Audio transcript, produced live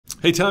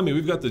Hey, Tommy,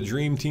 we've got the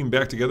dream team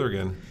back together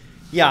again.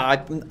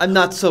 Yeah, I'm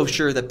not so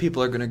sure that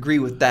people are going to agree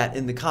with that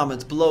in the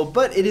comments below,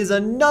 but it is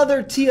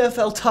another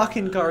TFL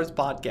Talking Cars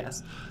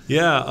podcast.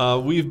 Yeah,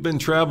 we've been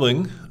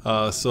traveling.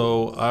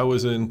 So I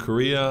was in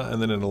Korea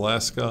and then in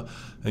Alaska,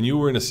 and you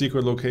were in a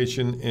secret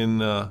location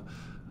in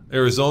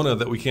Arizona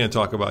that we can't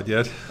talk about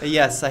yet.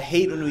 Yes, I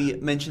hate when we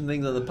mention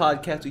things on the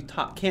podcast we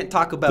can't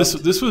talk about.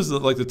 This was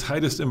like the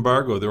tightest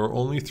embargo. There were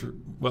only three.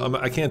 Well,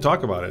 I can't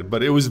talk about it,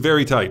 but it was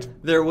very tight.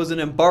 There was an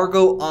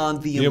embargo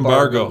on the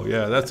embargo.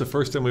 Yeah, that's the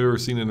first time we've ever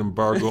seen an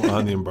embargo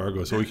on the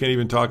embargo. So we can't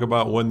even talk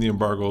about when the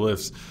embargo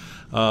lifts.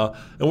 And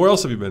where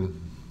else have you been?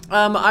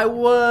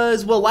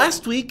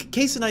 Last week,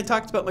 Case and I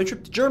talked about my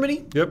trip to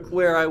Germany. Yep.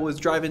 Where I was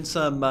driving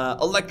some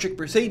electric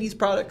Mercedes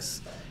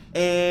products.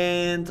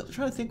 And I'm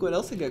trying to think what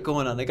else I got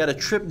going on. I got a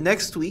trip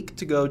next week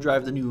to go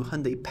drive the new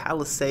Hyundai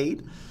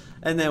Palisade.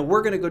 And then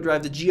we're going to go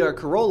drive the GR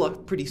Corolla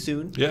pretty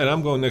soon. Yeah, and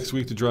I'm going next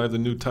week to drive the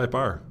new Type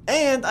R.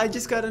 And I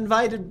just got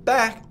invited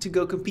back to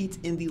go compete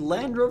in the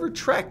Land Rover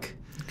Trek.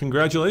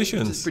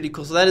 Congratulations. Which is pretty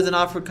cool. So that is an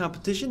off-road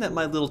competition that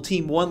my little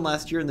team won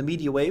last year in the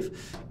Media Wave.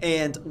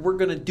 And we're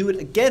going to do it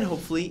again,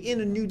 hopefully, in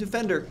a new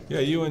Defender. Yeah,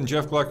 you and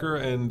Jeff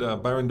Glucker and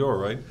Byron Dorr,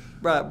 right?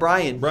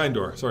 Brian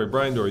Dorr. Sorry,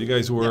 Brian Dorr. You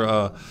guys were...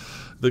 Yeah.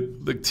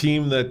 The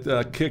team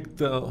that kicked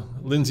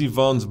Lindsey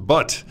Vohn's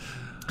butt,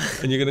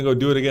 and you're going to go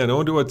do it again. I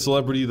wonder what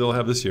celebrity they'll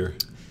have this year.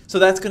 So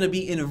that's going to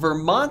be in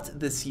Vermont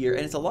this year,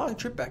 and it's a long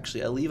trip,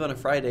 actually. I leave on a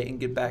Friday and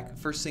get back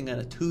first thing on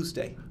a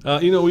Tuesday.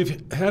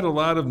 We've had a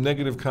lot of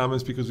negative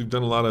comments because we've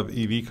done a lot of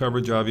EV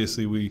coverage.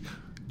 Obviously, we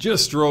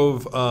just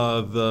drove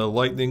the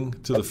Lightning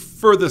to the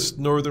furthest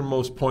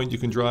northernmost point you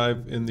can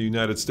drive in the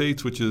United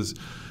States, which is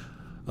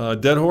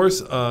Dead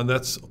Horse.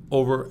 That's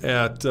over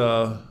at...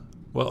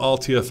 all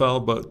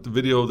TFL, but the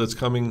video that's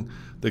coming,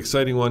 the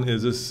exciting one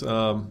is this,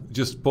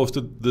 just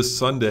posted this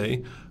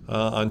Sunday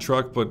on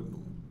Truck, but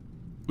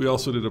we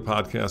also did a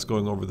podcast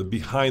going over the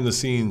behind the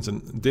scenes,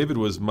 and David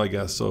was my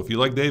guest. So if you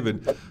like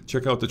David,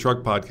 check out the Truck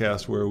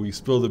podcast where we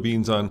spill the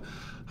beans on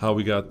how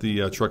we got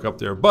the truck up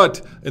there.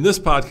 But in this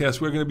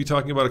podcast, we're going to be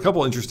talking about a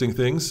couple interesting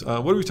things.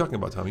 What are we talking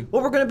about, Tommy?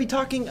 Well, we're going to be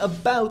talking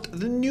about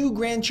the new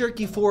Grand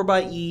Cherokee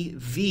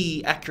 4xe,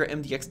 the Acura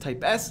MDX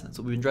Type S. That's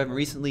what we've been driving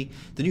recently.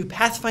 The new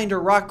Pathfinder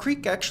Rock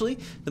Creek, actually.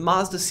 The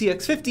Mazda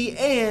CX-50.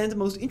 And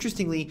most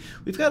interestingly,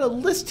 we've got a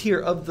list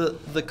here of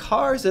the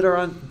cars that are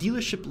on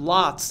dealership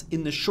lots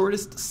in the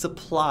shortest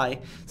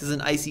supply. This is an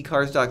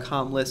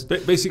icycars.com list.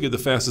 Basically, the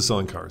fastest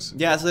selling cars.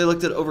 Yeah, so they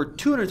looked at over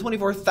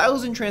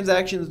 224,000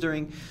 transactions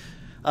during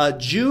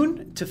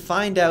June to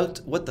find out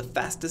what the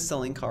fastest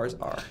selling cars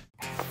are.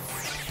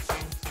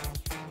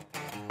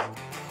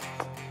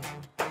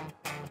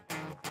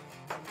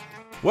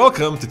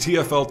 Welcome to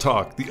TFL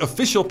Talk, the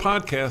official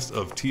podcast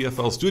of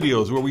TFL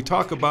Studios, where we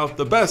talk about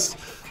the best,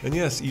 and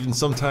yes, even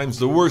sometimes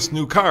the worst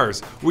new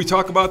cars. We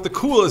talk about the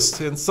coolest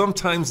and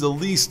sometimes the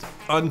least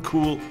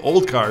uncool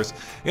old cars.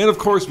 And of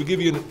course, we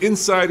give you an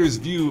insider's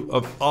view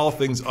of all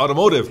things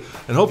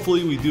automotive. And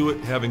hopefully we do it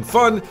having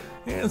fun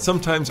and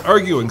sometimes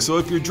arguing. So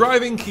if you're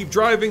driving, keep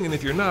driving, and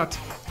if you're not,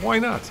 why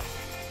not?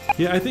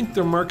 Yeah, I think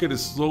the market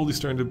is slowly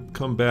starting to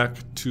come back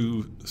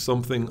to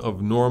something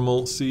of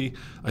normalcy.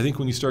 I think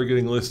when you start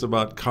getting lists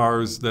about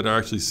cars that are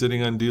actually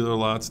sitting on dealer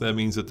lots, that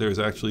means that there's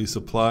actually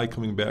supply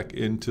coming back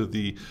into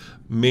the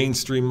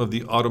mainstream of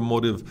the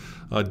automotive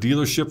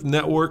dealership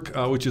network,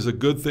 which is a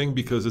good thing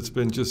because it's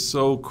been just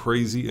so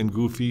crazy and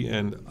goofy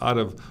and out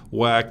of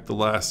whack the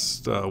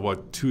last,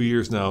 2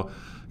 years now.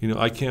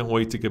 I can't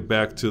wait to get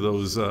back to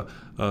those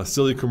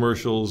silly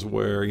commercials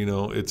where,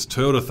 it's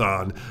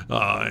Toyotathon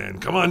and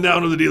come on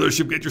down to the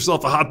dealership, get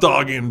yourself a hot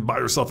dog and buy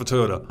yourself a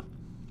Toyota.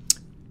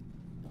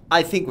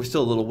 I think we're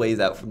still a little ways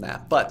out from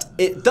that, but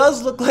it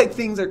does look like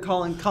things are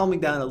calming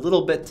down a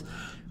little bit.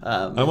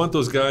 I want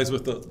those guys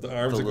with the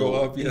arms that go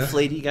up.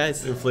 Inflatey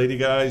guys. Inflatey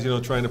guys,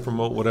 trying to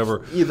promote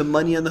whatever. Yeah, the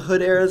money on the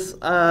hood eras.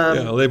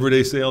 Labor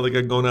Day sale they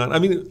got going on. I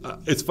mean,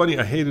 it's funny.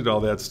 I hated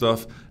all that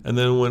stuff. And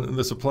then when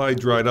the supply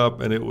dried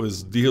up and it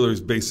was dealers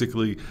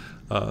basically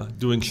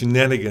doing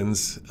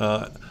shenanigans,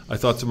 I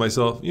thought to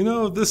myself,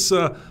 this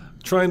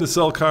trying to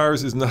sell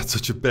cars is not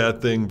such a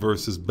bad thing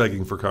versus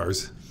begging for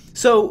cars.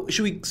 So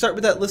should we start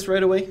with that list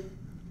right away?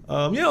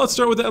 Let's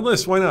start with that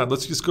list. Why not?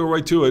 Let's just go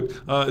right to it.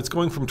 It's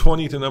going from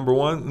 20 to number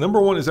 1. Number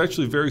 1 is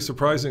actually very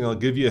surprising. I'll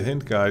give you a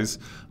hint, guys.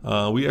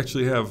 We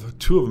actually have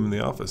 2 of them in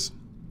the office.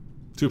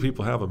 2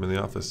 people have them in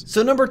the office.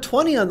 So number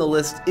 20 on the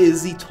list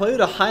is the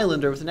Toyota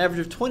Highlander with an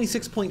average of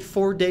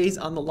 26.4 days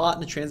on the lot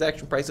and a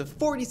transaction price of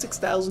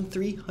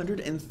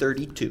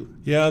 $46,332.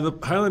 Yeah, the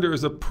Highlander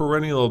is a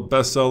perennial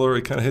bestseller.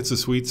 It kind of hits a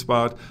sweet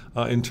spot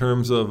in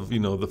terms of,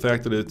 the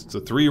fact that it's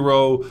a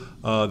 3-row,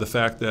 the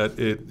fact that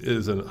it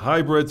is a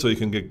hybrid so you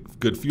can get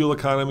good fuel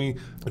economy.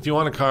 If you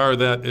want a car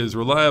that is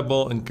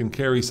reliable and can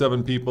carry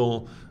 7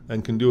 people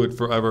and can do it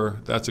forever,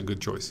 that's a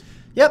good choice.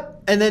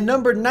 Yep, and then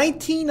number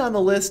 19 on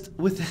the list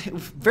with a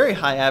very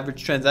high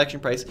average transaction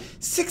price,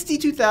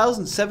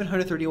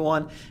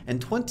 $62,731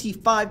 and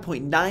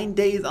 25.9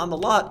 days on the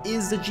lot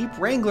is the Jeep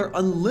Wrangler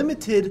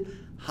Unlimited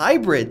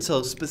Hybrid,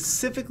 so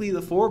specifically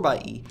the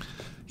 4xe.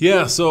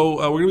 Yeah, so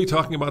we're going to be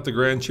talking about the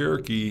Grand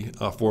Cherokee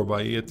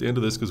 4xe at the end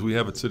of this because we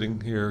have it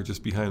sitting here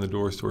just behind the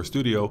doors to our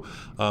studio.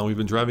 We've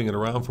been driving it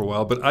around for a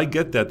while, but I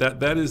get that.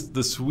 That is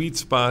the sweet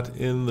spot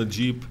in the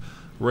Jeep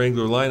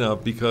Wrangler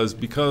lineup because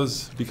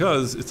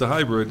it's a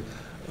hybrid.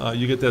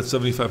 You get that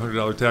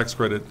 $7,500 tax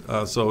credit,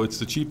 so it's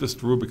the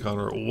cheapest Rubicon,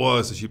 or it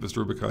was the cheapest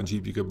Rubicon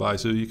Jeep you could buy.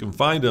 So you can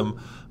find them;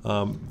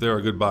 they're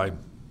a good buy.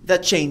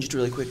 That changed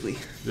really quickly.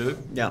 Did it?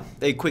 Yeah,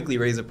 they quickly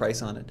raised the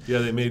price on it. Yeah,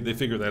 they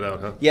figured that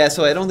out, huh? Yeah,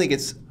 so I don't think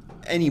it's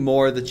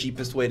anymore the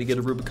cheapest way to get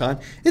a Rubicon.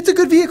 It's a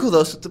good vehicle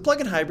though. So it's a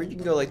plug-in hybrid. You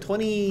can go like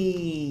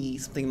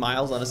 20-something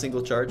miles on a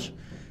single charge.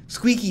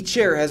 Squeaky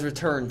chair has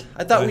returned.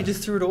 I thought we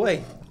just threw it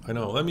away. I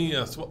know. Let me.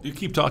 You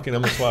keep talking.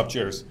 I'm gonna swap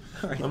chairs.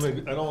 All right. I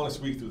don't want to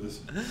squeak through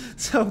this.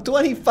 So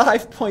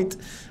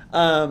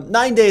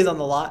 25.9 days on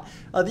the lot.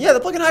 The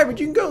plug-in hybrid,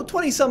 you can go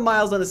 20-some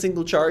miles on a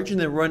single charge and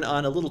then run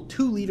on a little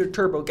 2-liter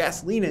turbo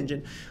gasoline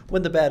engine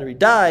when the battery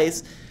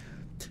dies.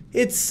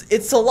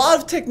 It's a lot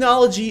of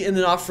technology in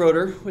an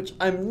off-roader, which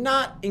I'm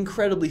not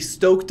incredibly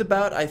stoked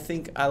about. I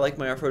think I like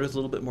my off-roaders a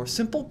little bit more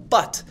simple,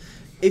 but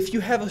if you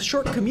have a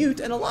short commute,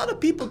 and a lot of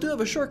people do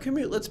have a short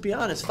commute, let's be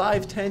honest,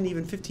 5, 10,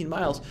 even 15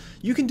 miles,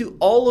 you can do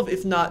all of,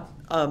 if not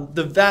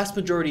the vast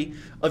majority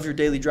of your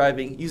daily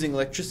driving using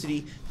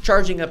electricity,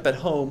 charging up at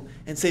home,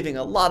 and saving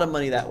a lot of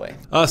money that way.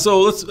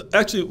 So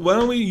why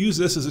don't we use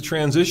this as a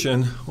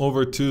transition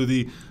over to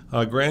the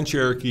Grand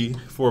Cherokee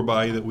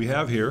 4xe that we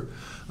have here.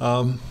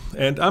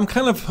 And I'm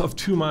kind of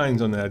two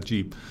minds on that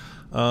Jeep.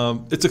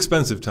 It's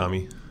expensive,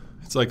 Tommy.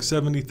 It's like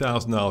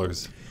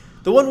 $70,000.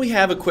 The one we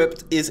have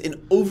equipped is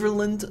an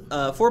Overland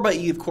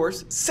 4xe, of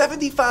course,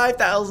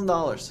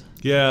 $75,000.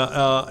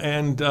 Yeah,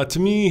 and to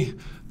me,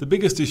 the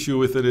biggest issue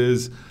with it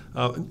is,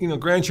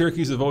 Grand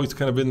Cherokees have always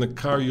kind of been the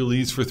car you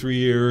lease for 3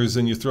 years,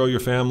 and you throw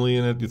your family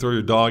in it, you throw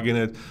your dog in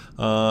it,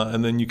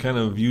 and then you kind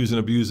of use and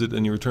abuse it,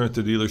 and you return it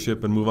to the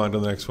dealership and move on to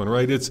the next one,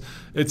 right? It's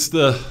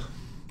the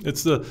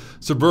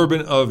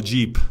Suburban of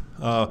Jeep.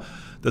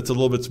 That's a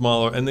little bit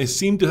smaller, and they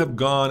seem to have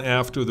gone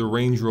after the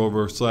Range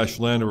Rover /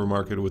 Land Rover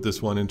market with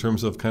this one in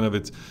terms of kind of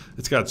it's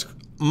got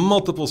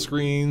multiple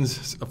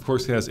screens. Of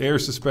course, it has air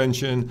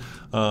suspension,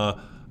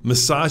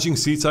 massaging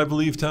seats, I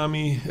believe,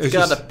 Tommy. It's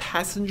got a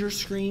passenger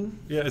screen.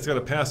 Yeah, it's got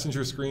a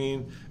passenger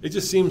screen. It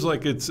just seems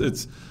like it's a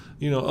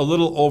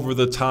little over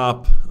the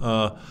top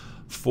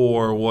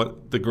for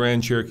what the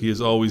Grand Cherokee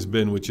has always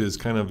been, which is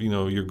kind of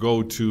your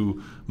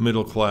go-to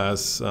middle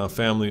class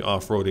family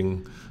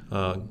off-roading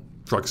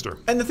truckster.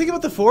 And the thing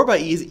about the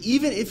 4xe is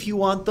even if you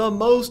want the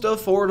most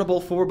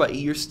affordable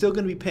 4xe, you're still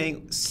going to be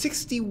paying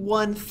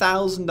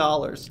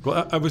 $61,000.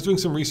 Well, I was doing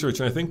some research,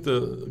 and I think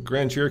the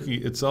Grand Cherokee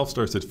itself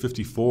starts at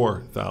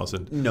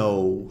 $54,000.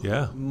 No.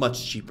 Yeah.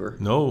 Much cheaper.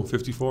 No,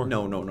 54.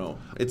 No.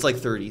 It's like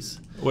 30s.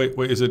 Wait,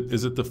 is it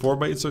the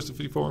 4xe starts at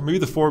 54? Maybe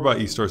the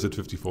 4xe starts at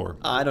 54.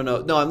 I don't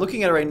know. No, I'm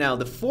looking at it right now.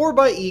 The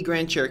 4xe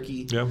Grand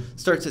Cherokee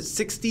starts at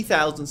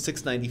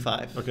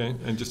 $60,695. Okay,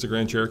 and just the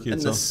Grand Cherokee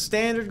itself? And the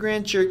standard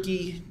Grand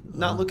Cherokee,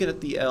 not looking at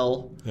the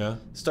L,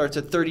 starts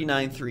at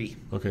 $39,300.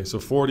 Okay, so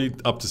 40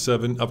 up to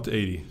 7 up to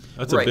 80.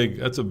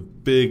 That's a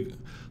big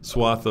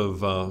swath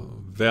of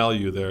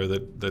value there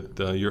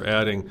that you're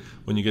adding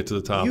when you get to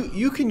the top.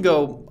 You can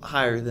go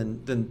higher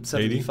than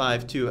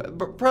 75 too.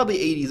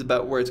 Probably 80 is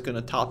about where it's going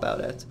to top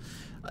out at.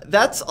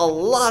 That's a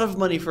lot of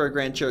money for a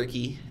Grand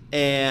Cherokee,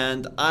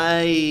 and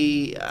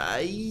I'm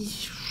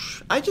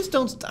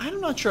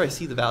not sure I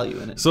see the value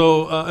in it.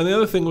 So, and the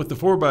other thing with the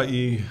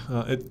 4xe,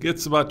 it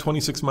gets about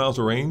 26 miles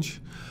of range.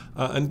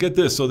 And get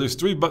this, so there's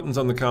 3 buttons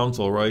on the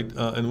console, right?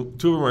 And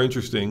 2 of them are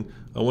interesting.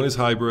 One is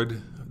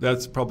hybrid.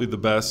 That's probably the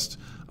best.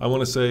 I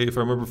want to say, if I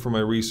remember from my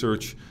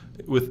research,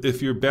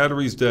 if your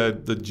battery's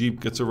dead, the Jeep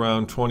gets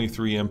around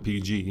 23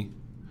 mpg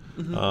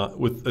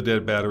with a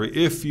dead battery.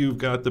 If you've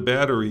got the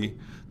battery,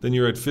 then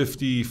you're at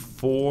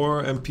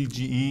 54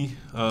 mpge,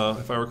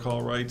 if I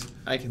recall right.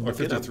 I can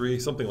look it up. Or 53,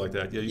 something like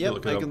that. Yeah, you can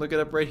look it up. I can look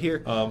it up right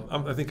here.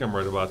 I think I'm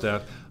right about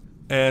that.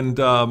 And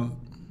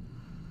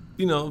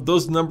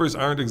those numbers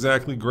aren't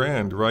exactly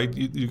grand, right?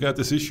 You got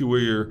this issue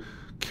where you're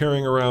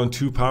carrying around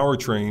 2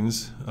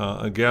 powertrains,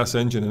 a gas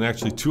engine, and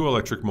actually 2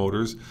 electric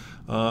motors,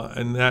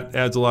 and that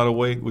adds a lot of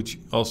weight, which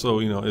also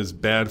is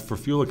bad for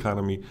fuel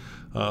economy.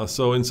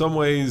 So in some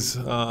ways,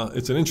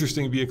 it's an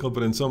interesting vehicle,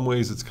 but in some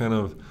ways, it's kind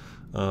of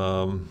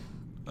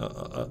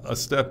a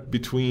step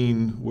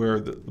between where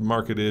the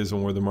market is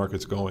and where the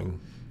market's going.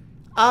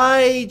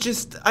 I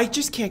just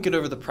can't get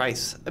over the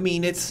price. I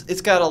mean,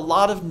 it's got a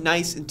lot of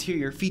nice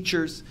interior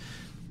features,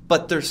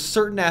 but there's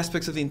certain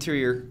aspects of the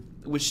interior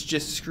which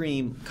just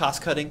scream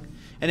cost cutting.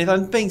 And if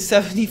I'm paying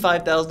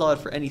 $75,000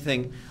 for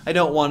anything, I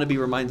don't want to be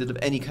reminded of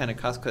any kind of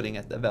cost cutting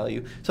at that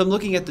value. So I'm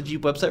looking at the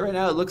Jeep website right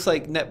now. It looks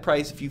like net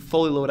price, if you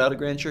fully load out a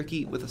Grand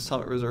Cherokee with a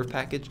Summit Reserve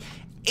package,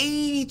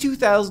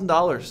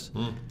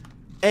 $82,000.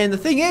 And the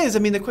thing is, I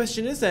mean, the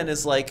question is then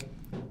is like,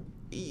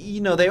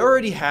 they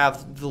already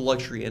have the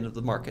luxury end of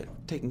the market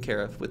taken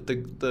care of with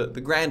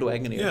the Grand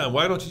Wagoneer. Yeah,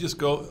 why don't you just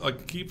go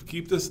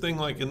keep this thing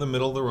in the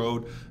middle of the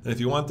road, and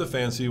if you want the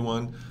fancy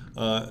one,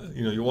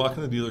 you walk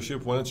in the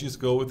dealership, why don't you just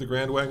go with the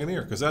Grand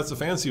Wagoneer? Because that's the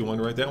fancy one,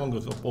 right? That one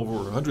goes up over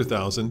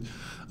 100,000.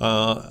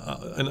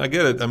 And I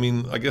get it. I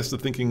mean, I guess the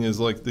thinking is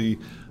like the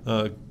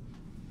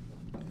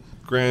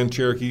Grand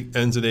Cherokee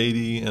ends at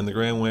 80 and the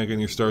Grand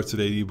Wagoneer starts at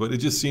 80, but it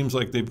just seems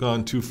like they've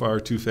gone too far,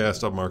 too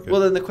fast up market.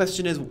 Well, then the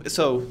question is,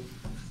 so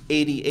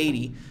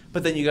 80,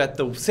 but then you got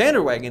the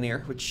Standard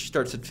Wagoneer, which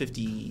starts at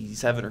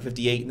 57 or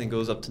 58 and then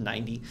goes up to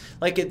 90.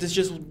 Like, it's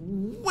just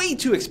way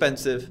too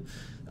expensive.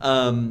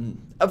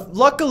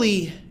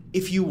 Luckily,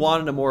 if you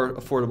wanted a more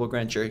affordable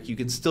Grand Cherokee, you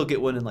can still get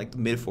one in like the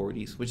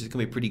mid-40s, which is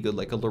going to be pretty good.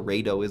 Like a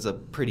Laredo is a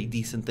pretty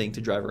decent thing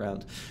to drive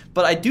around.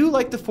 But I do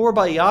like the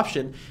 4xe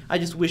option. I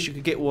just wish you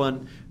could get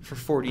one for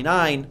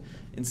 49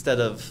 instead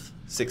of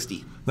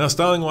 60. Now,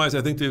 styling-wise,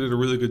 I think they did a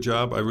really good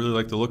job. I really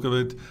like the look of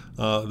it.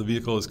 The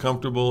vehicle is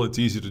comfortable. It's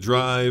easy to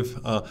drive.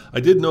 I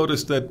did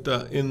notice that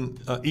in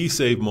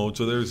e-save mode,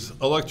 so there's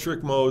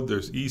electric mode,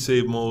 there's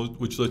e-save mode,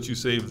 which lets you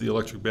save the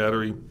electric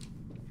battery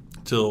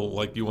till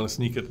like you want to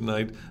sneak at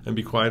night and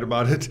be quiet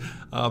about it.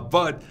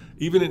 But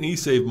even in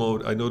e-save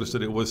mode, I noticed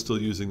that it was still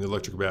using the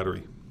electric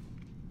battery.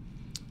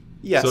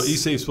 Yes. So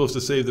e-save's supposed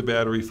to save the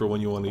battery for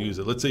when you want to use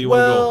it. Let's say you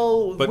want to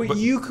go.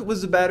 Well,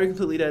 was the battery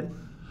completely dead?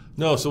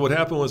 No, so what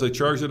happened was I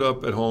charged it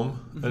up at home,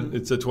 and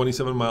it's at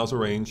 27 miles of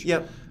range.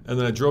 Yep. And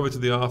then I drove it to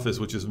the office,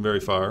 which isn't very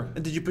far.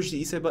 And did you push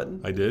the e-save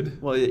button? I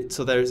did. Well,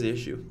 so there's the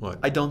issue. What?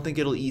 I don't think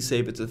it'll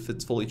e-save it if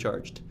it's fully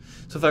charged.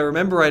 So if I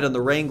remember right on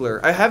the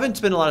Wrangler, I haven't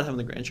spent a lot of time on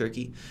the Grand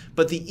Cherokee,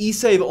 but the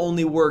e-save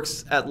only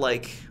works at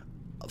like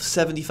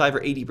 75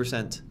 or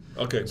 80%.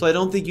 Okay. So I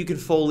don't think you can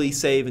fully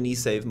save in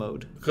e-save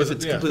mode. Because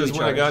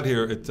when I got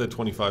here, it's at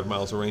 25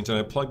 miles of range, and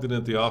I plugged it in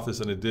at the office,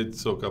 and it did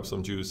soak up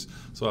some juice.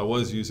 So I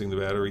was using the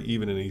battery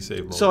even in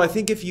e-save mode. So I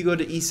think if you go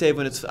to e-save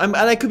when it's, and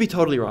I could be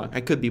totally wrong,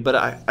 I could be, but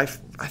I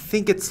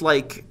think it's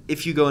like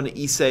if you go into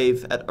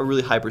e-save at a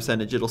really high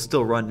percentage, it'll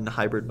still run in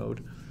hybrid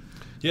mode.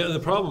 Yeah, and the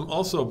problem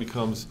also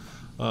becomes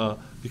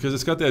because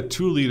it's got that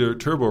 2-liter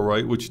turbo,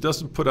 right, which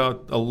doesn't put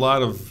out a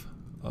lot of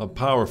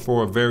power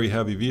for a very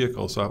heavy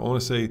vehicle. So I want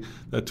to say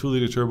that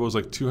 2-liter turbo is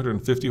like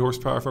 250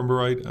 horsepower, if I'm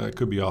right. I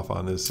could be off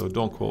on this, so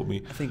don't quote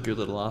me. I think you're a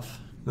little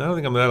off. No, I don't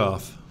think I'm that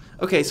off.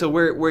 Okay, so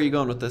where are you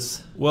going with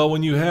this? Well,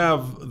 when you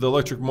have the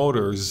electric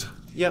motors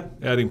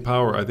adding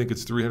power, I think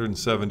it's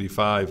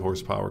 375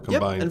 horsepower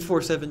combined. Yep, and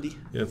 470.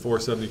 Yeah,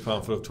 470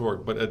 pound-foot of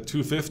torque. But at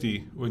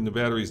 250, when the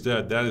battery's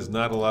dead, that is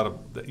not a lot of...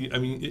 I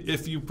mean,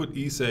 if you put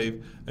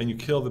e-save and you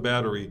kill the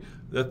battery,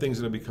 that thing's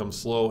going to become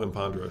slow and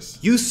ponderous.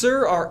 You,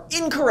 sir, are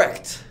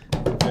incorrect.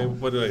 Okay,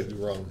 what did I do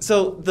wrong?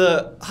 So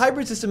the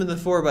hybrid system in the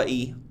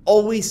 4xe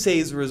always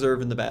saves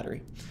reserve in the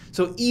battery.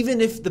 So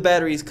even if the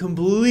battery is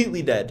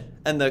completely dead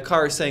and the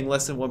car is saying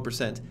less than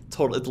 1%,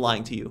 total, it's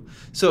lying to you.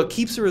 So it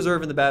keeps a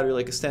reserve in the battery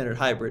like a standard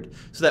hybrid,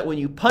 so that when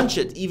you punch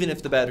it, even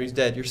if the battery's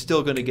dead, you're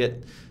still going to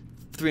get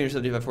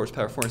 375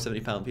 horsepower,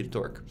 470 pound-feet of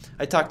torque.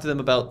 I talked to them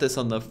about this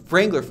on the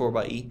Wrangler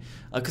 4xe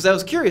because I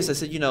was curious. I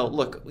said,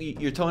 look,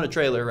 you're towing a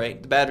trailer,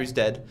 right? The battery's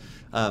dead.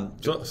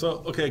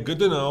 Okay, good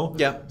to know.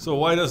 Yeah. So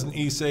why doesn't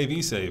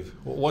e-save?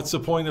 What's the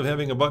point of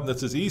having a button that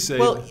says e-save?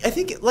 Well, I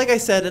think, like I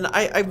said, and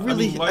I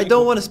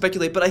don't want to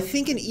speculate, but I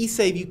think in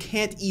e-save you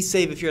can't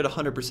e-save if you're at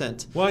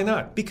 100%. Why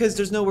not? Because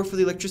there's nowhere for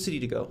the electricity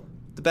to go.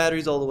 The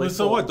battery's all the way full.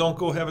 So what?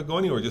 Don't have it go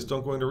anywhere. Just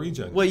don't go into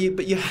regen. Well,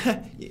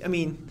 I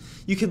mean,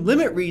 you can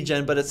limit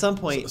regen, but at some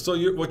point. So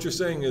what you're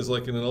saying is,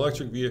 like in an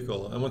electric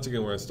vehicle, and once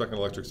again we're stuck in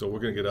electric, so we're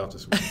going to get off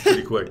this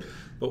pretty quick.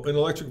 But in an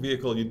electric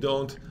vehicle, you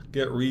don't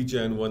get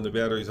regen when the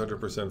battery's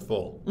 100%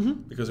 full,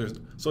 because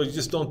so you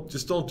just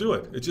don't do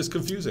it. It's just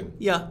confusing.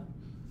 Yeah.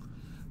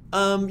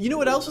 You know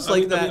what else is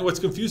like that? I mean, what's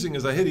confusing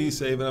is I hit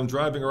e-save and I'm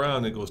driving around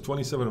and it goes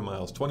 27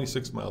 miles,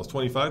 26 miles,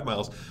 25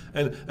 miles,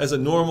 and as a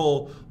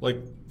normal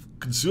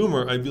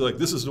consumer, I'd be like,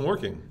 this isn't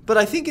working. But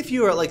I think if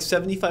you were at like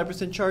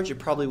 75% charge, it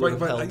probably would have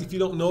held. If you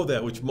don't know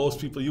that, which most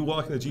people, you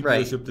walk in a Jeep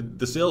dealership,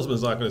 the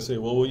salesman's not going to say,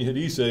 well, when you hit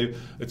e-save,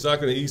 it's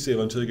not going to e-save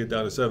until you get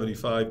down to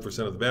 75%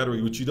 of the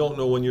battery, which you don't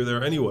know when you're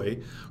there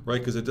anyway, right?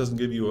 Because it doesn't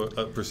give you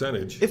a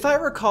percentage. If I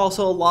recall,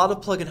 so a lot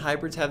of plug-in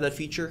hybrids have that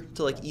feature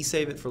to like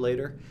e-save it for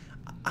later.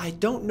 I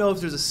don't know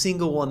if there's a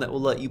single one that will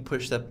let you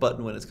push that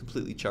button when it's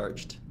completely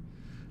charged.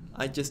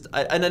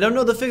 And I don't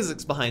know the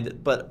physics behind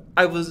it, but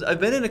I've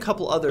been in a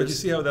couple others. But you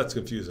see how that's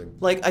confusing.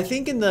 Like I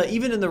think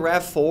even in the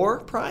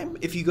RAV4 Prime,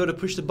 if you go to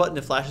push the button,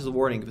 it flashes a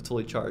warning if it's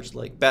fully charged,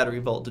 like battery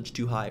voltage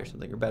too high or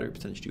something, or battery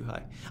percentage too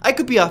high. I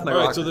could be off my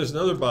rocker. All right, so there's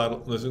another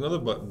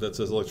button that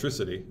says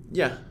electricity.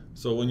 Yeah.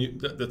 So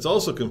that's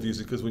also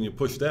confusing because when you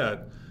push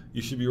that,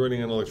 you should be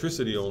running on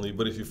electricity only,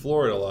 but if you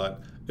floor it a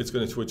lot, it's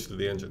going to switch to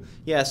the engine.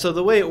 Yeah, so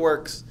the way it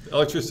works...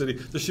 Electricity,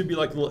 there should be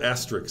like little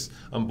asterisks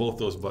on both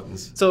those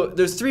buttons. So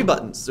there's 3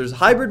 buttons. There's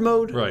hybrid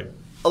mode,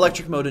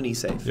 electric mode, and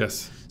e-save.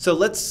 Yes. So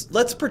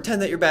let's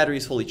pretend that your battery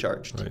is fully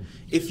charged. Right.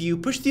 If you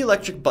push the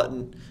electric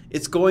button,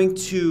 it's going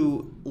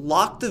to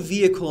lock the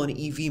vehicle in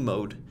EV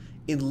mode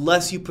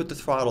unless you put the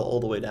throttle all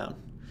the way down.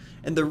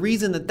 And the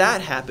reason that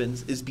that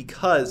happens is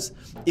because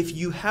if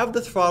you have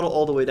the throttle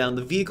all the way down,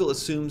 the vehicle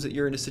assumes that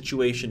you're in a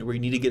situation where you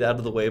need to get out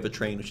of the way of a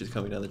train which is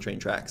coming down the train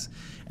tracks.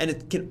 And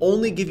it can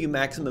only give you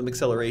maximum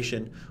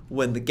acceleration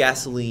when the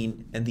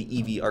gasoline and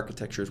the EV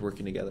architecture is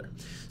working together.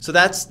 So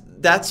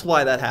that's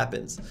why that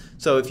happens.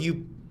 So if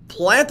you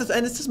plant this,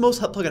 and it's just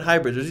most plug-in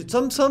hybrids,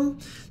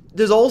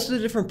 there's also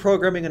different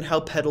programming on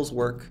how pedals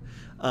work.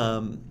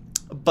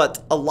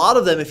 But a lot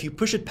of them, if you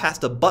push it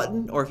past a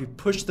button or if you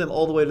push them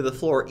all the way to the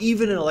floor,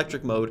 even in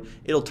electric mode,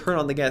 it'll turn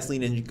on the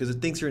gasoline engine because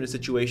it thinks you're in a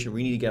situation where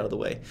you need to get out of the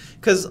way.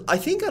 Because I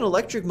think on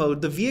electric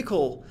mode, the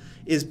vehicle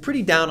is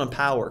pretty down on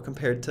power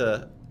compared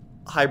to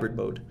hybrid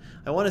mode.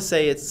 I want to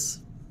say it's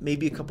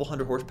maybe a couple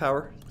hundred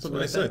horsepower. Something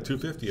like that.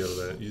 250 out of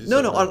that.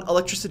 No, on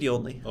electricity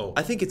only. Oh.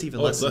 I think it's even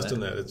less than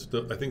that. It's less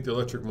than that. I think the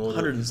electric motor,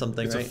 100 and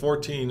something, it's right? a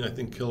 14, I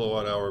think,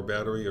 kilowatt hour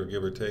battery, or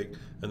give or take,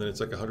 and then it's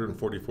like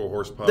 144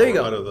 horsepower there you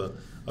go. out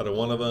of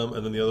one of them,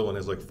 and then the other one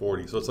has like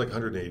 40, so it's like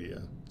 180.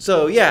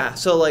 Yeah.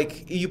 So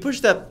like you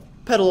push that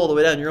pedal all the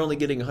way down, you're only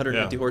getting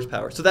 150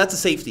 horsepower. So that's a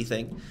safety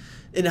thing.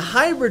 In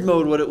hybrid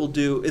mode, what it will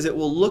do is it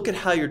will look at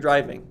how you're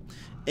driving.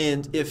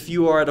 And if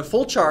you are at a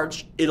full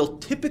charge, it'll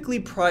typically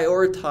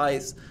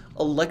prioritize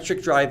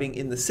electric driving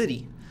in the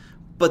city.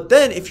 But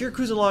then if you're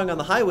cruising along on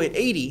the highway at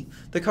 80,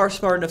 the car's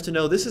smart enough to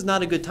know this is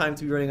not a good time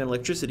to be running on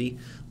electricity.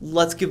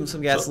 Let's give them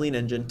some gasoline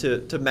engine to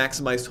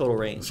maximize total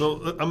range.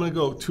 So I'm going to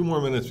go 2 more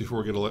minutes before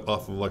we get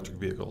off of electric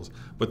vehicles.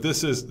 But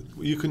this is,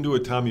 you can do a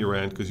Tommy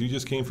rant because you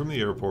just came from the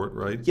airport,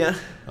 right? Yeah.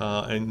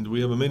 And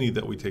we have a Mini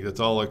that we take that's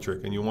all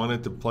electric, and you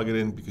wanted to plug it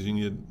in because you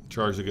need a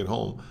charge to get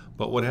home.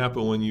 But what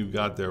happened when you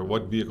got there?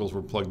 What vehicles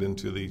were plugged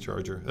into the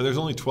charger? And there's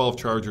only 12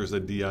 chargers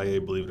at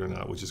DIA, believe it or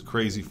not, which is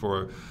crazy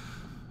for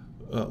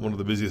one of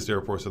the busiest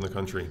airports in the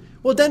country.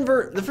 Well,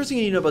 Denver, the first thing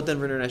you need to know about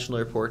Denver International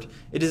Airport,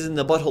 it is in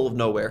the butthole of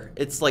nowhere.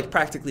 It's like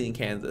practically in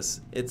Kansas.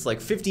 It's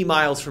like 50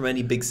 miles from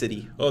any big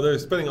city. Oh, they're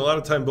spending a lot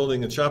of time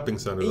building a shopping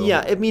center, though.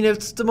 Yeah, I mean,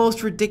 it's the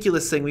most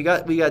ridiculous thing. We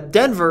got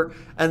Denver,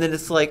 and then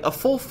it's like a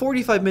full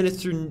 45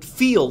 minutes through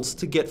fields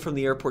to get from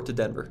the airport to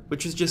Denver,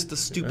 which is just the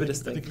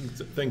stupidest thing. I think you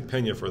can thank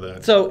Pena for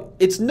that. So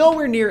it's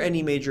nowhere near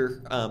any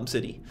major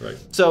city. Right.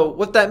 So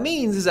what that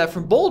means is that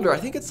from Boulder, I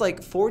think it's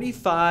like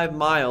 45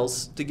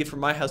 miles to get from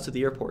my house to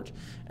the airport.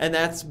 And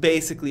that's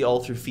basically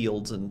all through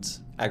fields and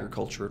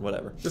agriculture and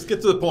whatever. Let's get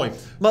to the point.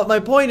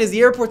 My point is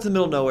the airport's in the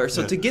middle of nowhere.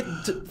 So to get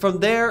from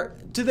there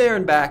to there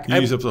and back, you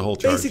use up the whole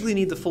charge. Basically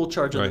need the full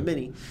charge on the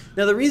Mini.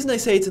 Now, the reason I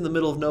say it's in the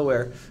middle of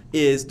nowhere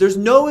is there's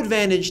no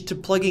advantage to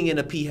plugging in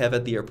a PHEV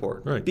at the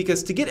airport. Right.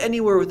 Because to get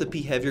anywhere with a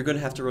PHEV, you're going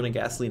to have to run on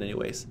gasoline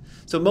anyways.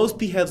 So most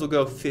PHEVs will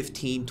go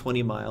 15,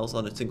 20 miles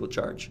on a single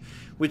charge,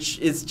 which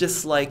is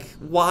just like,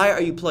 why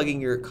are you plugging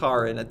your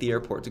car in at the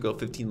airport to go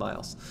 15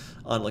 miles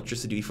on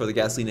electricity before the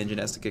gasoline engine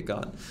has to kick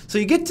on? So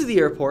you get to the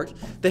airport,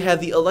 they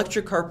have the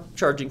electric car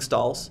charging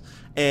stalls,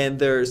 and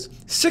there's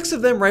 6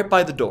 of them right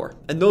by the door.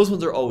 And those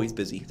ones are always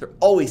busy. They're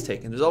always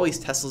taken. There's always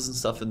Teslas and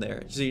stuff in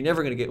there. So you're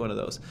never going to get one of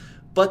those.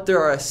 But there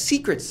are a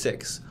secret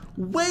 6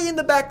 way in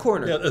the back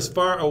corner. Yeah, as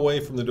far away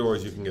from the door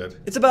as you can get.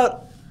 It's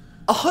about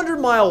a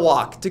 100-mile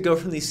walk to go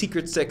from the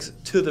secret 6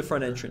 to the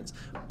front entrance.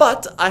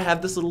 But I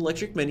have this little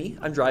electric Mini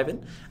I'm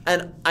driving,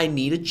 and I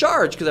need a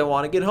charge because I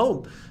want to get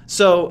home.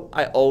 So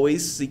I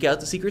always seek out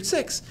the secret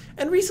 6.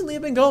 And recently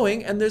I've been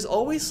going, and there's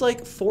always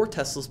like 4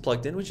 Teslas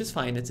plugged in, which is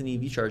fine. It's an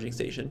EV charging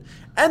station.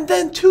 And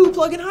then 2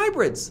 plug-in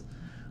hybrids.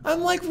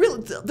 I'm like,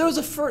 really?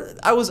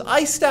 I was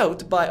iced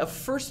out by a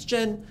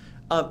first-gen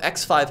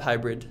X5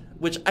 hybrid,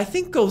 which I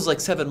think goes like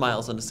 7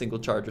 miles on a single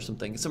charge or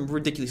something, some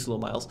ridiculously low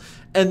miles.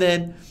 And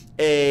then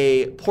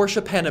a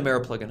Porsche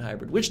Panamera plug-in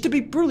hybrid, which, to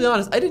be brutally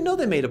honest, I didn't know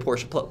they made a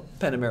Porsche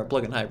Panamera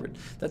plug-in hybrid.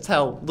 That's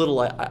how little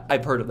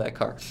I've heard of that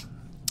car.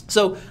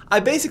 So I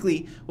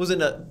basically was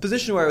in a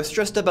position where I was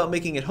stressed about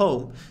making it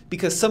home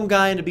because some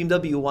guy in a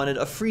BMW wanted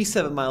a free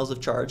 7 miles of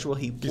charge. Well,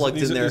 he plugged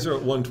in there. These are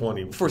at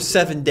 120. For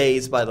 7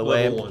 days, by the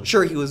way. I'm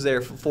sure he was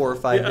there for 4 or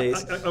 5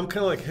 days. I'm kind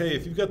of like, hey,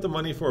 if you've got the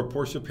money for a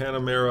Porsche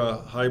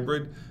Panamera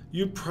hybrid,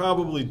 you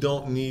probably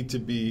don't need to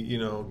be,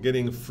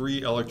 getting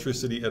free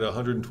electricity at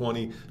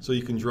 120 so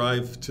you can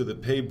drive to the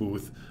pay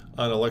booth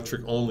on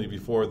electric only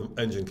before the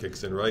engine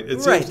kicks in, right?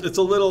 It's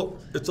a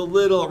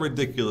little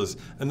ridiculous,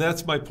 and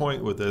that's my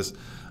point with this.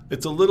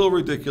 It's a little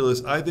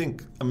ridiculous. I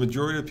think a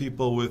majority of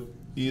people with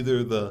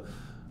either the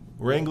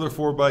Wrangler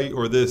 4xe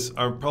or this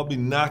are probably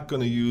not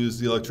going to use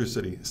the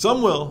electricity.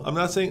 Some will. I'm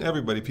not saying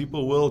everybody.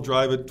 People will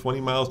drive it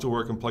 20 miles to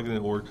work and plug it in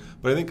at work.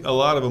 But I think a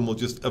lot of them will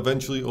just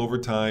eventually, over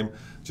time,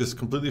 just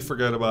completely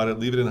forget about it,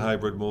 leave it in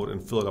hybrid mode,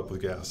 and fill it up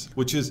with gas,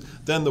 which is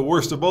then the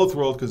worst of both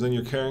worlds because then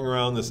you're carrying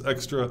around this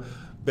extra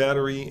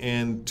battery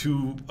and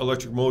 2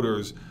 electric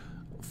motors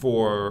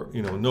for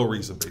no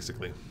reason,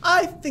 basically.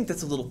 I think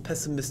that's a little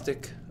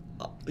pessimistic.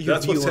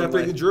 That's what's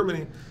happening in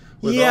Germany.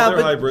 With all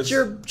their hybrids.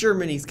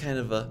 Germany's kind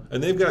of a...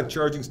 And they've got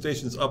charging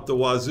stations up the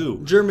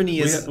wazoo.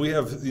 Germany is... We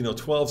have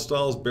 12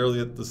 stalls barely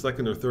at the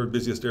second or third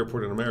busiest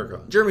airport in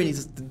America.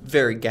 Germany's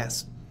very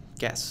gas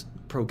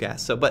pro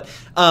gas. So, but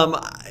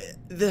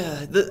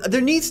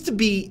there needs to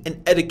be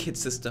an etiquette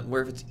system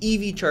where if it's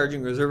EV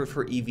charging, reserve it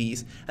for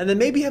EVs, and then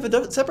maybe have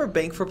a separate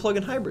bank for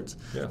plug-in hybrids.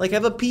 Yeah. Like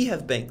have a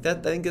PHEV bank. I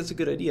think that's a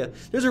good idea.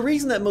 There's a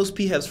reason that most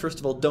PHEVs, first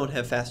of all, don't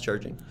have fast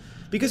charging.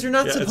 Because you're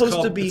not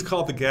supposed to be... It's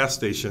called the gas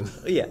station.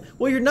 Yeah.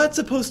 Well, you're not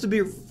supposed to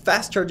be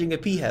fast charging a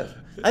PHEV.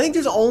 I think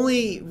there's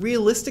only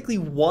realistically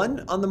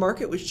one on the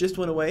market which just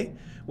went away,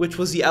 which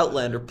was the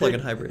Outlander plug-in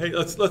hybrid. Hey,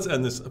 let's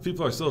end this.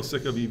 People are so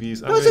sick of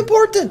EVs. No, it's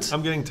important.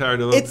 I'm getting tired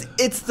of it.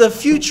 It's the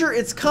future.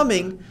 It's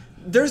coming.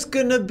 There's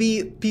going to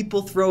be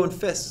people throwing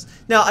fists.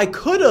 Now, I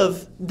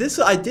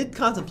did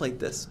contemplate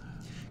this.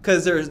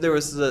 Because there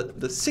was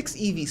the 6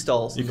 EV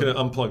stalls. You could have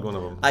unplugged one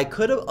of them. I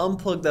could have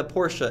unplugged that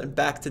Porsche and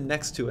backed it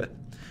next to it.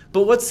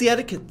 But what's the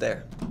etiquette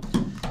there?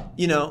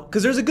 You know,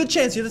 because there's a good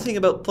chance, the other thing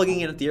about plugging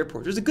in at the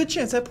airport, there's a good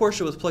chance that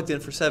Porsche was plugged in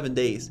for 7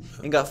 days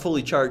and got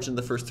fully charged in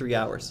the first 3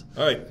 hours.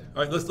 All right,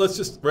 let's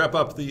just wrap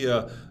up the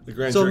Grand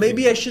Cherokee. So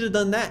maybe I should have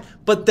done that.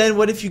 But then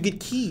what if you get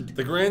keyed?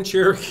 The Grand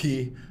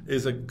Cherokee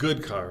is a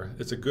good car.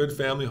 It's a good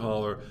family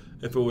hauler.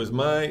 If it was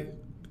my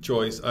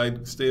choice,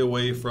 I'd stay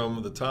away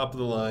from the top of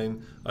the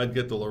line. I'd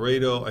get the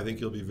Laredo. I think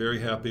you'll be very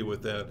happy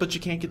with that. But you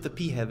can't get the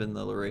PHEV in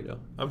the Laredo.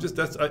 At this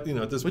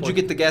point. Would you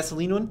get the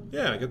gasoline one?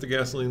 Yeah, I get the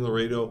gasoline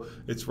Laredo.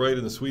 It's right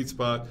in the sweet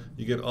spot.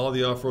 You get all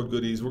the off-road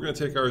goodies. We're going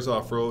to take ours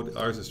off-road.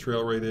 Ours is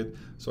trail rated,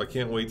 so I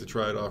can't wait to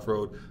try it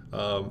off-road.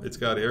 It's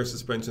got air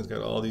suspension. It's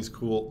got all these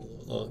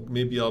cool.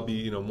 Maybe I'll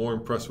be more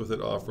impressed with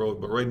it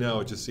off-road. But right now,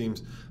 it just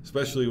seems,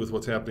 especially with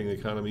what's happening in the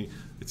economy,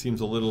 it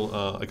seems a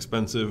little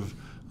expensive.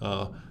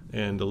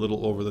 And a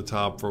little over the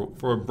top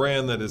for a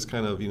brand that is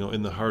kind of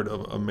in the heart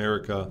of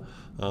America,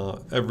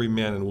 every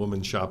man and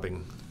woman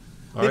shopping.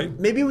 All right.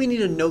 Maybe we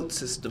need a note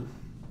system,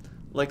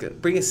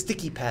 like bring a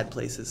sticky pad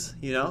places.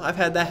 I've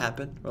had that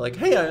happen. We're like,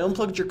 hey, I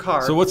unplugged your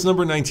car. So what's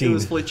number 19? It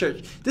was fully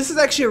charged. This is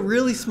actually a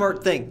really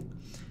smart thing.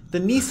 The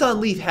Nissan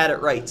Leaf had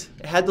it right.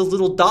 It had those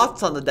little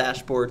dots on the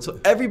dashboard, so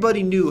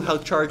everybody knew how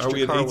charged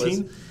your car was. Are we at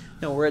 18?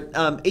 No, we're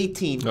at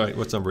 18. All right,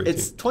 what's number 18?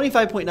 It's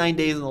 25.9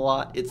 days on the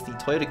lot. It's the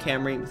Toyota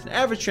Camry with an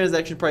average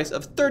transaction price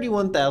of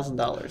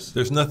 $31,000.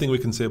 There's nothing we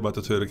can say about the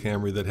Toyota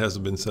Camry that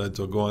hasn't been said,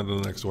 so go on to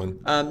the next one.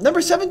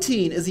 Number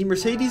 17 is the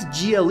Mercedes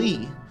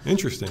GLE.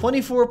 Interesting.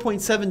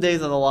 24.7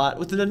 days on the lot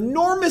with an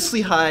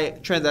enormously high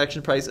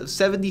transaction price of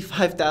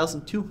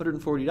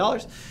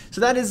 $75,240.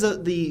 So that is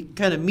the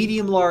kind of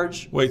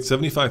medium-large. Wait,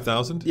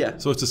 $75,000? Yeah.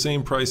 So it's the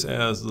same price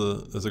as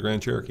the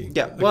Grand Cherokee.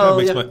 Yeah.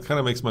 That kind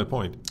of makes my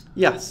point.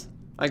 Yes.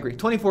 I agree.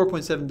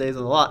 24.7 days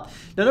on the lot.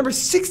 Now, number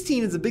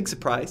 16 is a big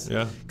surprise.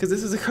 Yeah. Because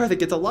this is a car that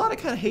gets a lot of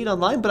kind of hate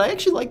online, but I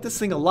actually like this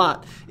thing a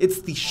lot.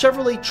 It's the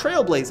Chevrolet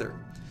Trailblazer.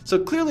 So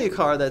clearly a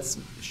car that's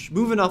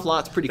moving off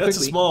lots pretty quickly.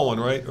 That's a small one,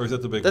 right? Or is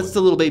that the big one? That's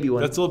the little baby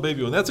one. That's the little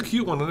baby one. That's a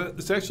cute one.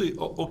 It's actually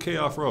okay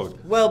off-road.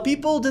 Well,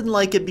 people didn't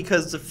like it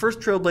because the first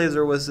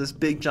Trailblazer was this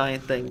big,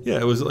 giant thing. Yeah,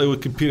 it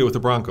would compete with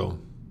the Bronco.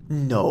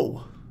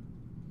 No.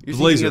 You're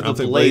Blazer. I'm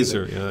thinking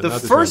Blazer. Yeah, the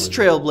first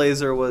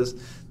Trailblazer was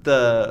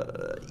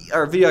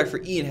our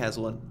videographer Ian has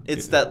one.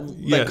 It's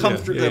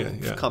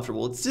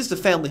comfortable. It's just a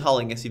family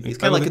hauling SUV. It's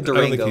kind of like a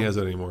Durango. I don't think he has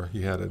it anymore.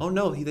 He had it. Oh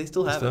no, they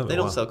still have it. They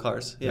don't sell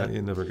cars. Yeah,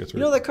 it never gets rid.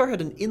 You know that car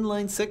had an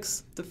inline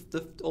 6,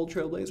 the old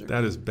Trailblazer.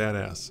 That is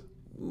badass.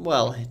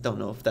 Well, I don't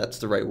know if that's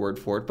the right word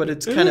for it, but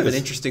it's kind of an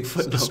interesting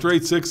footnote. The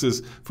straight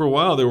sixes, for a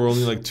while, there were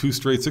only like 2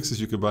 straight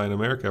sixes you could buy in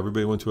America.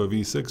 Everybody went to a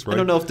V6, right? I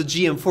don't know if the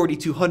GM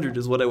 4200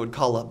 is what I would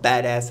call a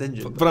badass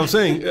engine. But I'm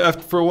saying,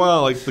 for a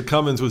while, like the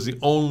Cummins was the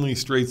only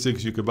straight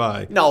six you could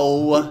buy.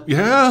 No.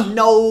 Yeah.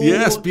 No.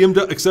 Yes,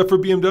 BMW, except for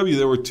BMW,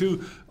 there were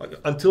 2.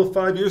 Until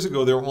 5 years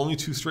ago, there were only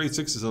 2 straight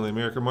sixes on the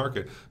American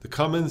market. The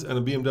Cummins and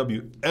the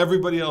BMW.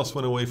 Everybody else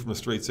went away from the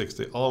straight six.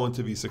 They all went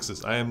to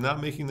V6s. I am not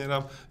making that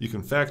up. You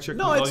can fact check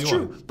me all you want. No, it's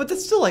true. But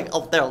that's still like,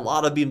 there are a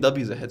lot of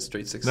BMWs that had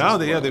straight sixes. Now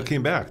they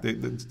came back.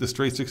 The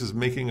straight six is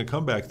making a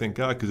comeback, thank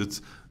God,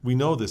 because we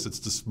know this. It's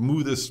the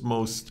smoothest,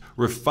 most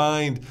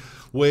refined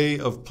way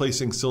of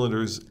placing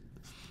cylinders.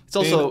 It's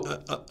also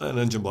an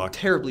engine block.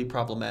 Terribly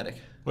problematic.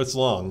 It's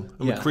long.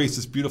 It creates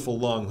this beautiful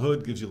long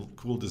hood, gives you a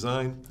cool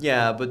design.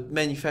 Yeah, but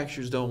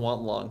manufacturers don't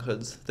want long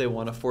hoods. They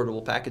want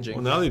affordable packaging.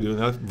 Well, now they do.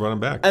 Now they run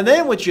them back. And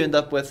then what you end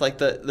up with, like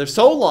they're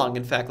so long,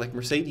 in fact, like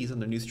Mercedes on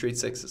their new straight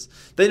sixes,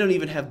 they don't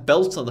even have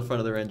belts on the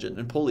front of their engine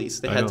and pulleys.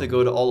 They had to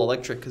go to all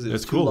electric because it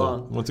was too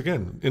long. Once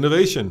again,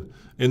 innovation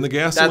in the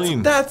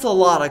gasoline. That's a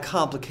lot of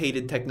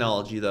complicated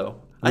technology,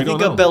 though. I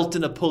think a belt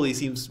and a pulley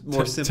seems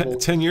more simple.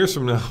 10 years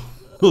from now.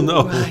 Well,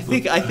 no. I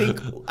think I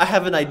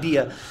have an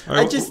idea. All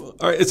right,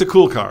 it's a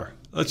cool car.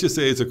 Let's just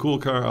say it's a cool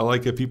car. I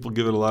like it. People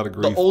give it a lot of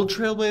grief. The old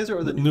Trailblazer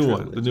or the new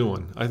one? The new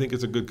one. I think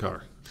it's a good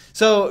car.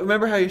 So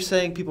remember how you're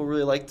saying people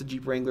really like the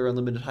Jeep Wrangler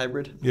Unlimited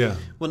Hybrid? Yeah.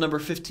 Well, number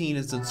 15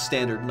 is the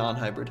standard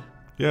non-hybrid.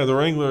 Yeah, the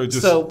Wrangler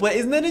just... So, but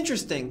isn't that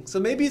interesting? So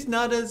maybe it's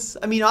not as...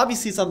 I mean,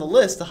 obviously it's on the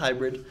list, the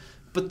hybrid,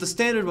 but the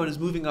standard one is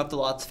moving off the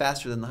lots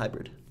faster than the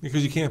hybrid.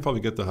 Because you can't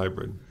probably get the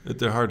hybrid.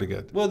 They're hard to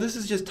get. Well, this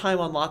is just time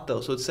on lot,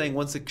 though. So it's saying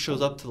once it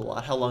shows up to the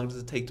lot, how long does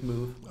it take to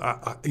move?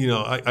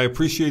 I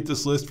appreciate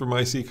this list for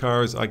my C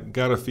cars. I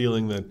got a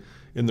feeling that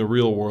in the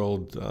real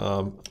world,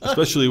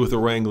 especially with a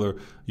Wrangler.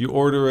 You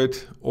order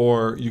it,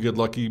 or you get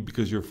lucky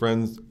because your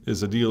friend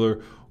is a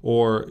dealer,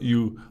 or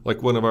you,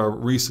 like one of our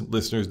recent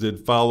listeners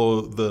did,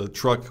 follow the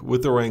truck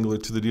with the Wrangler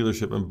to the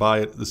dealership and buy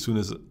it as soon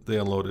as they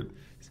unload it.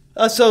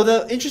 So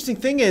the interesting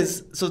thing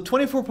is,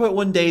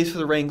 24.1 days for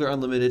the Wrangler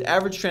Unlimited,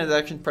 average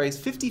transaction price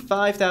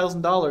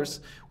 $55,000,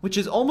 which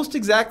is almost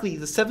exactly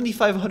the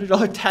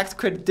 $7,500 tax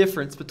credit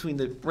difference between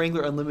the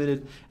Wrangler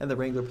Unlimited and the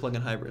Wrangler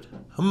plug-in hybrid.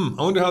 I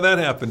wonder how that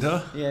happened,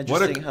 huh? Yeah,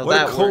 interesting how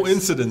that works. What a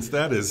coincidence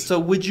that is. So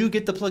would you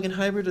get the plug-in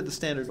hybrid or the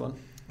standard one?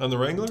 On the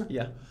Wrangler?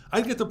 Yeah.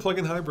 I'd get the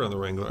plug-in hybrid on the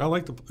Wrangler.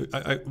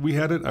 We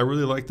had it. I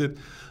really liked it.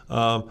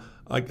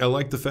 I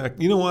like the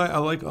fact, you know why? I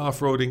like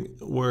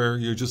off-roading where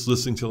you're just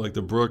listening to like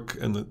the brook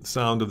and the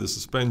sound of the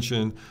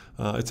suspension.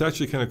 It's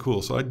actually kind of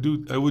cool. So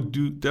I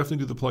would definitely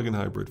do the plug-in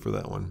hybrid for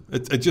that one.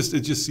 It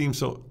just seems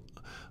so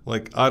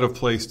like out of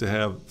place to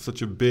have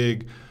such a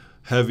big,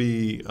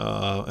 heavy, and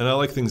I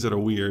like things that are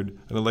weird,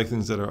 and I like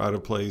things that are out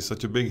of place.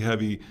 Such a big,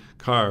 heavy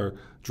car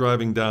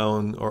driving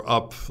down or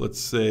up, let's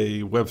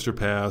say, Webster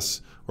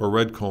Pass or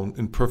Red Cone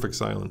in perfect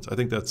silence. I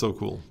think that's so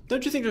cool.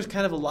 Don't you think there's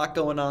kind of a lot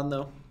going on,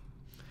 though?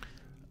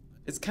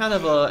 It's kind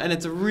of and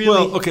it's a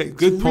really,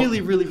 good point.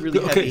 really heavy.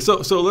 Okay,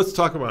 so let's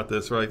talk about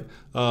this, right?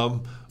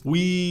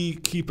 We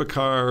keep a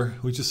car.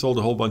 We just sold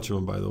a whole bunch of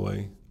them, by the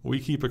way. We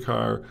keep a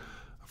car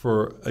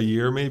for a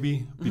year,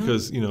 maybe,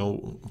 because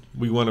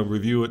we want to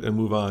review it and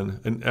move on.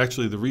 And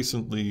actually,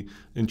 recently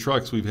in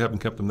trucks, we haven't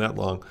kept them that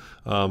long.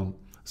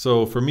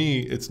 So for me,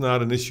 it's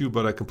not an issue,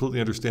 but I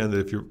completely understand that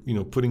if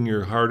you're putting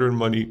your hard-earned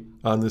money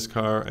on this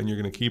car and you're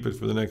going to keep it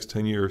for the next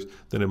 10 years,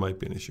 then it might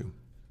be an issue.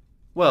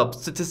 Well,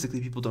 statistically,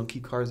 people don't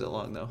keep cars that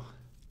long, though.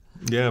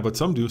 Yeah, but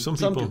some do. Some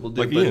people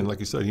do, like Ian, like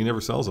you said, he never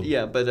sells them.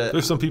 Yeah, but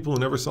there's some people who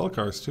never sell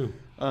cars too.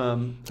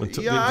 They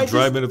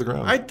drive them into the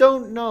ground. I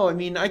don't know. I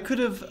mean, I could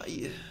have.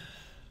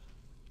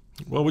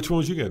 Well, which one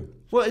would you get?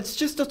 Well, it's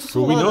just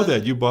well, we know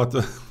that you bought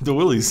the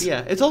Willys.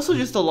 Yeah, it's also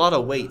just a lot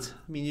of weight.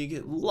 I mean, you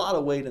get a lot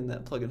of weight in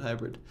that plug-in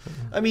hybrid.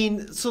 I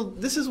mean, so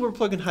this is where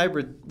plug-in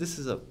hybrid. This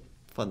is a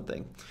fun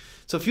thing.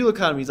 So fuel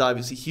economy is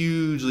obviously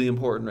hugely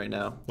important right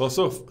now. Well,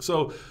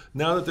 so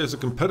now that there's a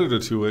competitor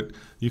to it,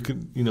 you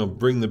can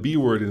bring the B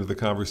word into the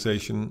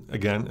conversation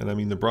again, and I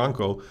mean the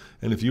Bronco.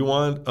 And if you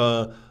want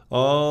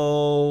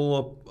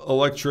all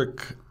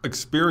electric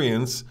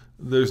experience,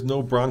 there's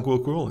no Bronco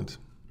equivalent.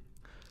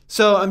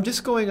 So I'm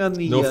just going on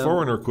the no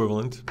Forerunner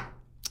equivalent.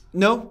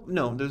 No,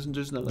 there's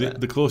none of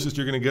that. The closest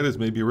you're going to get is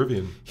maybe a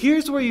Rivian.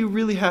 Here's where you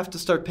really have to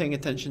start paying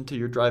attention to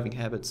your driving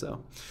habits,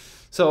 though.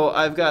 So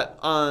I've got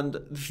on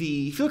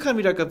the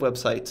fueleconomy.gov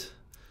website,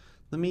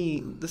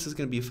 this is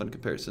going to be a fun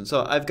comparison.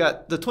 So I've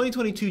got the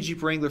 2022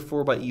 Jeep Wrangler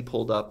 4xe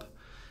pulled up,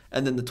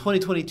 and then the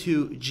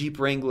 2022 Jeep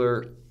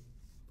Wrangler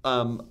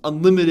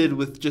Unlimited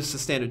with just the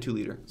standard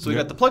 2-liter. So we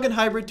got the plug-in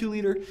hybrid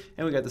 2-liter,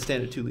 and we got the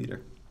standard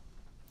 2-liter.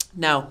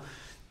 Now,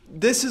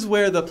 this is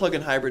where the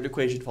plug-in hybrid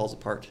equation falls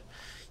apart.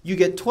 You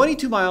get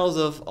 22 miles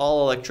of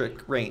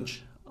all-electric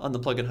range on the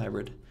plug-in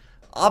hybrid.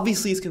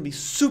 Obviously, it's going to be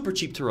super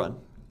cheap to run.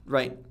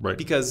 Right.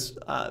 Because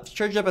if you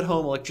charge it up at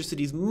home,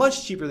 electricity is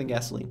much cheaper than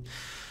gasoline.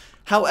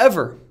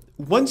 However,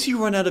 once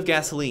you run out of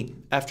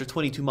gasoline after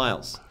 22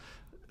 miles,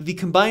 the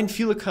combined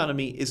fuel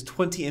economy is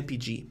 20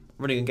 mpg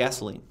running on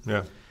gasoline.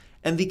 Yeah.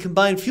 And the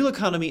combined fuel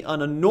economy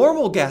on a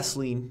normal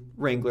gasoline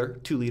Wrangler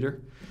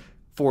 2-liter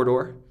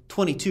 4-door,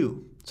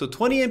 22. So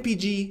 20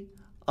 mpg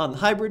on the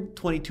hybrid,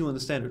 22 on the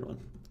standard one.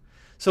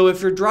 So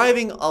if you're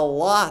driving a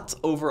lot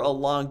over a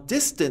long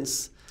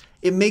distance,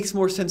 it makes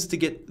more sense to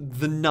get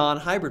the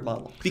non-hybrid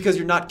model because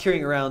you're not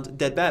carrying around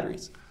dead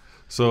batteries.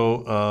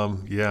 So,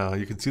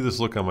 you can see this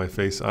look on my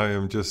face. I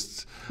am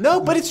just... No,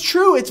 but it's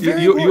true. It's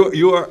very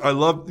you are. I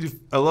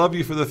love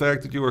you for the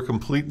fact that you are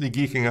completely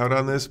geeking out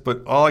on this,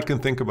 but all I can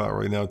think about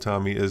right now,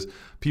 Tommy, is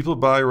people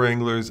buy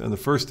Wranglers, and the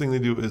first thing they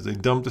do is they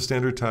dump the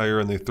standard tire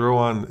and they throw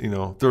on,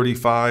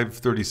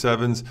 35,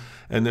 37s,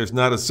 and there's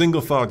not a single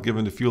thought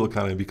given to fuel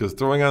economy because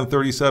throwing on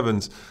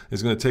 37s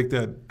is going to take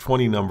that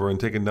 20 number and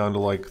take it down to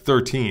like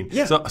 13.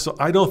 Yeah. So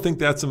I don't think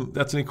that's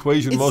an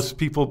equation most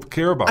people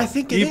care about. I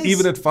think it is.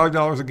 Even at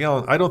 $5 a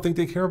gallon, I don't think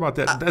they care about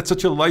that. That's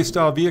such a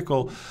lifestyle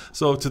vehicle.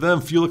 So to them,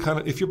 fuel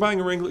economy. If you're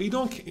buying a Wrangler, you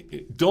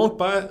don't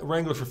buy a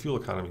Wrangler for fuel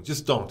economy.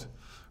 Just don't.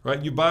 Right?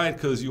 You buy it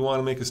because you want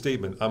to make a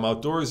statement. I'm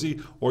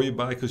outdoorsy, or you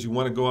buy it because you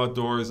want to go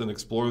outdoors and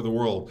explore the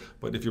world.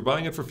 But if you're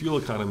buying it for fuel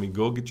economy,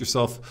 go get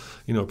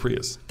yourself, a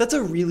Prius. That's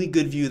a really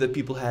good view that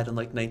people had in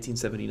like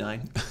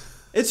 1979.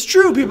 It's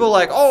true. People are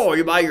like, oh,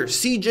 you buy your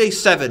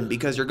CJ7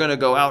 because you're going to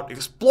go out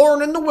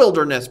exploring in the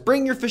wilderness.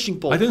 Bring your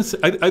fishing pole. I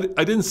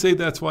didn't say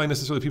that's why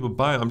necessarily people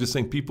buy them. I'm just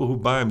saying people who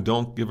buy them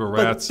don't give a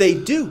rat's they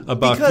do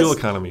about fuel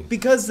economy.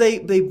 Because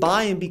they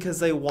buy them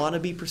because they want to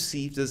be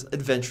perceived as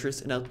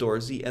adventurous and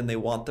outdoorsy, and they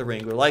want the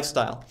Wrangler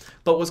lifestyle.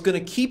 But what's going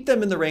to keep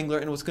them in the Wrangler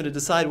and what's going to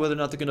decide whether or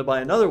not they're going to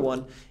buy another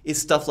one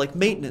is stuff like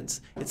maintenance.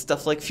 It's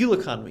stuff like fuel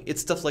economy. It's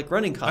stuff like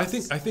running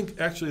costs. I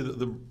think actually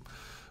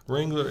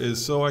Wrangler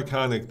is so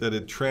iconic that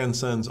it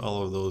transcends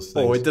all of those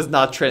things. Oh, it does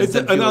not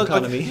transcend fuel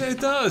economy. Yeah,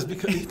 it does.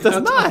 Because it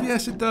does not.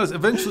 Yes, it does.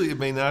 Eventually, it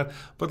may not.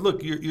 But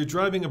look, you're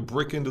driving a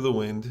brick into the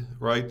wind,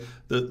 right?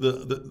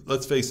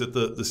 Let's face it.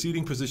 The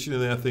seating position in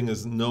that thing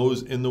is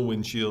nose in the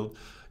windshield.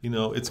 You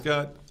know, it's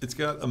got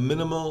a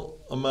minimal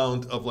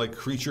amount of like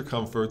creature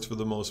comforts for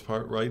the most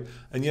part, right?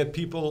 And yet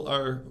people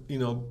are, you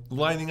know,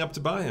 lining up to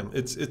buy them.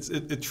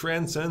 It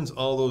transcends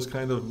all those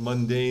kind of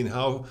mundane.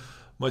 How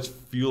much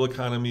fuel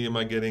economy am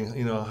I getting?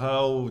 You know,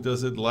 how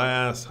does it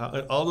last?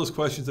 All those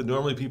questions that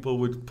normally people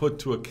would put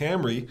to a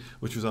Camry,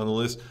 which was on the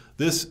list.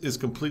 This is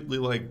completely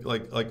like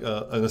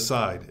an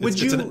aside.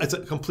 It's a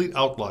complete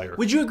outlier.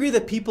 Would you agree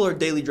that people are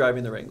daily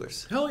driving the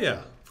Wranglers? Hell yeah,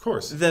 of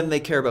course. Then they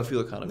care about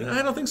fuel economy.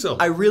 I don't think so.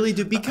 I really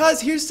do,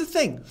 because here's the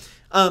thing: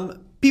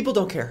 people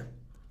don't care.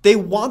 They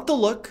want the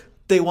look,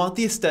 they want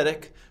the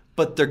aesthetic.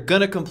 But they're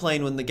gonna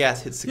complain when the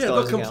gas hits $6 a gallon.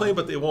 Yeah, they'll complain,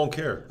 but they won't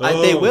care.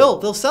 They will.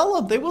 They'll sell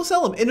them. They will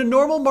sell them in a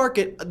normal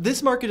market.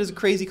 This market is a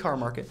crazy car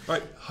market. All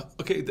right.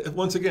 Okay.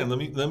 Once again,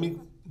 let me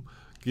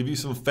give you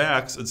some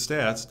facts and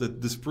stats that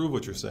disprove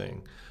what you're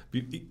saying.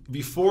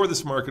 Before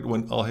this market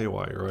went all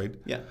haywire, right?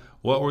 Yeah.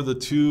 What were the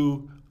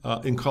two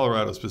in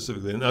Colorado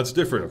specifically? And that's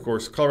different, of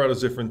course.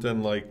 Colorado's different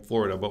than like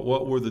Florida. But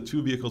what were the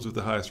two vehicles with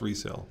the highest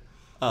resale?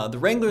 The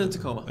Wrangler and the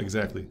Tacoma.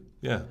 Exactly.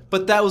 Yeah.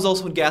 But that was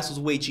also when gas was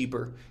way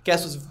cheaper.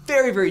 Gas was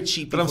very, very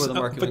cheap before the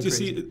market went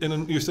crazy. But you see,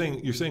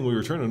 and you're saying we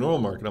return to a normal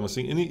market. I'm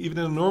saying even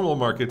in a normal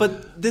market.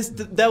 But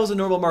that was a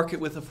normal market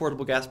with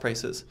affordable gas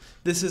prices.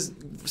 This is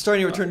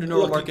starting to return to a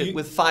normal market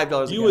with $5 a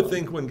gallon. You would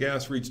think when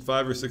gas reached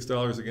 $5 or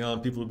 $6 a gallon,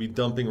 people would be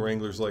dumping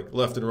Wranglers like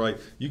left and right.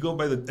 You go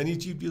by any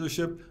Jeep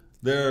dealership.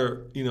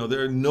 There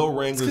are no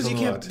Wranglers on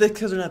the lot.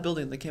 Because they're not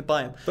building them. They can't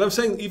buy them. But I'm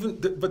saying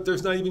but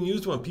there's not even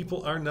used one.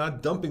 People are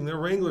not dumping their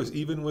Wranglers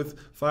even with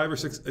 5 or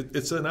 6.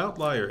 It's an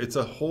outlier. It's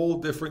a whole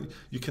different.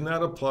 You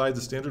cannot apply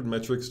the standard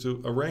metrics to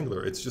a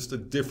Wrangler. It's just a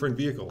different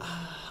vehicle.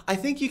 I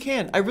think you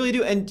can. I really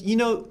do. And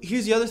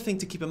here's the other thing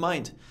to keep in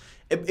mind.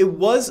 It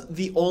was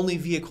the only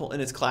vehicle in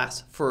its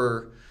class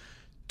for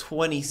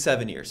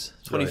 27 years,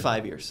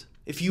 25 years.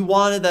 If you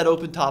wanted that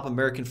open top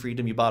American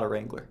freedom, you bought a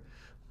Wrangler.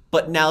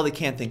 But now they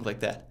can't think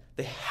like that.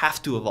 They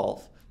have to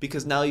evolve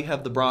because now you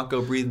have the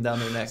Bronco breathing down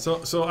their neck.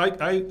 So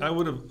I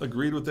would have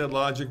agreed with that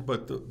logic,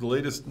 but the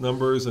latest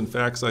numbers and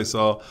facts I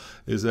saw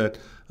is that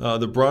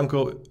the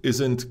Bronco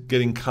isn't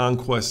getting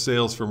conquest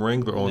sales from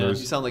Wrangler owners.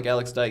 Yeah, you sound like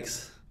Alex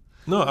Dykes.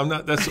 No, I'm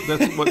not. That's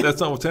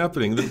not what's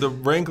happening. The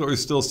Wrangler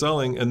is still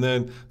selling, and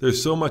then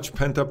there's so much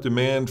pent up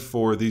demand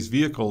for these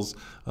vehicles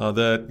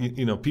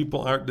that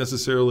people aren't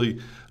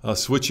necessarily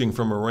switching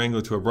from a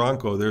Wrangler to a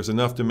Bronco. There's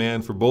enough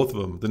demand for both of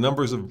them. The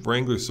numbers of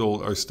Wranglers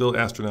sold are still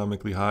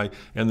astronomically high,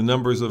 and the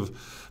numbers of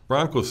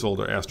Broncos sold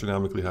are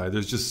astronomically high.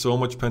 There's just so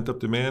much pent up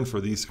demand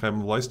for these kind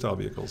of lifestyle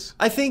vehicles.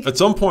 I think at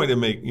some point it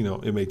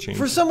may change.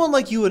 For someone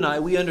like you and I,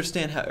 we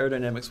understand how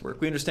aerodynamics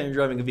work. We understand you're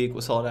driving a vehicle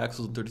with solid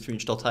axles and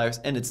 33-inch tall tires,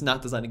 and it's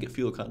not designed to get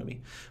fuel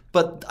economy.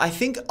 But I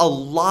think a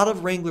lot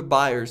of Wrangler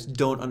buyers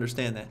don't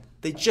understand that.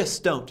 They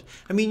just don't.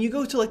 I mean, you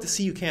go to like the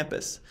CU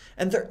campus,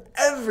 and they're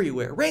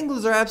everywhere.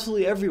 Wranglers are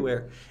absolutely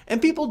everywhere,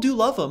 and people do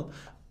love them.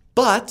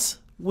 But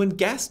when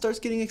gas starts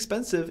getting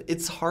expensive,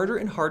 it's harder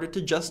and harder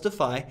to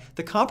justify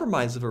the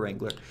compromise of a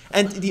Wrangler.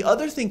 And the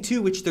other thing,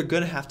 too, which they're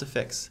going to have to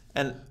fix,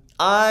 and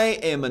I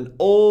am an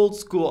old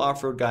school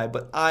off-road guy,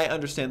 but I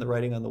understand the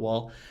writing on the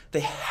wall. They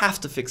have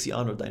to fix the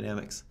on-road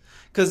dynamics.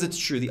 Because it's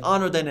true, the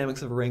on-road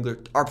dynamics of a Wrangler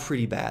are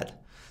pretty bad.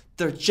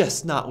 They're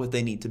just not what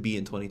they need to be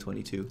in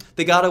 2022.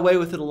 They got away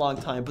with it a long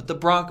time, but the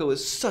Bronco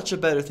is such a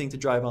better thing to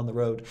drive on the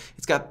road.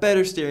 It's got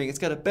better steering, it's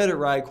got a better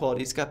ride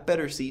quality, it's got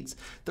better seats.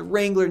 The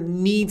Wrangler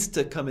needs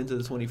to come into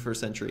the 21st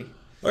century.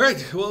 All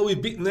right, well,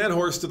 we've beaten that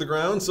horse to the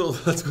ground, so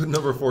let's go to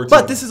number 14.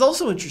 But this is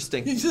also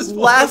interesting. You just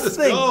last let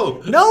thing.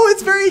 Go. No,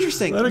 it's very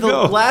interesting. Let it the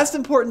go. last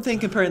important thing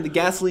comparing the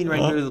gasoline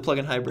Wrangler to the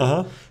plug-in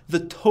hybrid. The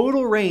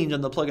total range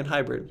on the plug-in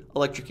hybrid,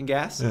 electric and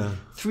gas,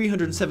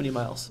 370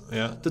 miles.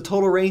 Yeah. The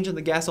total range on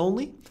the gas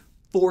only,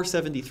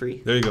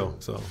 473. There you go.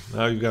 So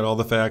now you've got all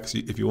the facts.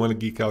 If you want to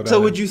geek out on it.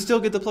 So would you still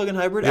get the plug-in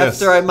hybrid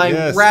Yes. after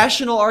my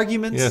rational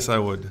arguments? Yes, I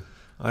would.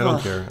 I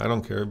don't care. I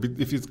don't care.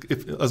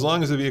 If as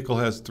long as the vehicle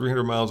has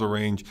 300 miles of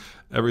range,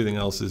 everything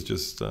else is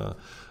just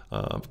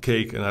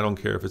cake, and I don't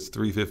care if it's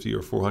 350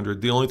 or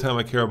 400. The only time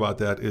I care about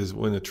that is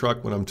when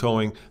I'm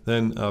towing,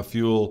 then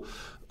fuel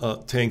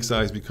tank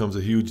size becomes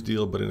a huge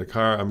deal. But in a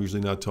car, I'm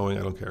usually not towing.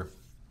 I don't care.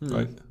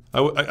 Right?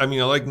 I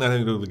mean, I like not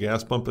having to go to the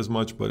gas pump as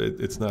much, but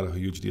it's not a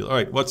huge deal. All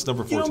right, what's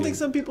number 14? You don't think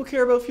some people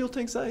care about fuel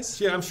tank size?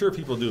 Yeah, I'm sure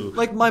people do.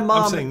 Like my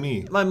mom. I'm saying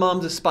me. My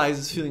mom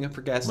despises filling up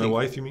her gas tank. My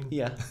wife, you mean?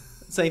 Yeah.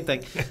 Same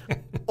thing.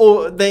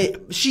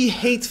 She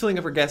hates filling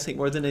up her gas tank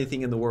more than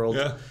anything in the world.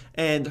 Yeah.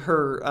 And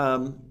her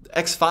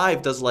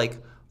X5 does like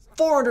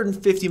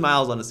 450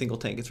 miles on a single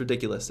tank. It's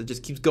ridiculous. It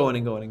just keeps going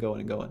and going and going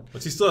and going.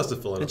 But she still has to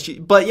fill it up.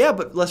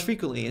 But less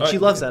frequently, and she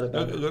loves that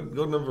about it.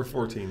 Go number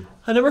 14.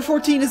 Number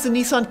 14 is the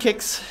Nissan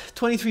Kicks,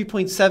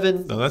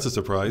 23.7. No, that's a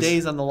surprise.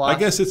 Days on the lot. I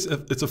guess it's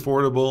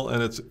affordable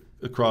and it's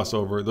a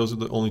crossover. Those are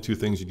the only two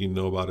things you need to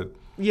know about it.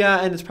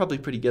 Yeah, and it's probably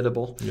pretty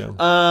gettable. Yeah.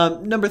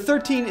 Number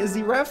 13 is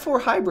the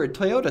RAV4 Hybrid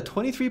Toyota,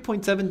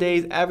 23.7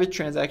 days, average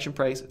transaction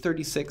price,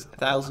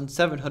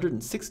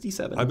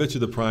 $36,767. I bet you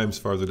the Prime's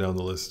farther down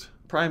the list.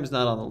 Prime is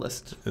not on the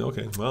list.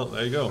 Okay, well,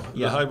 there you go.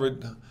 Yeah. The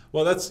hybrid,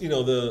 well, that's,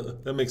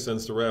 that makes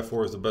sense. The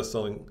RAV4 is the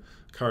best-selling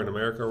car in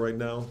America right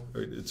now.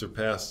 It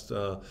surpassed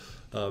the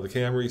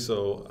Camry,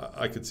 so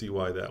I could see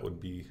why that would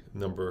be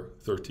number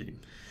 13.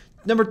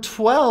 Number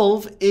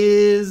 12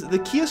 is the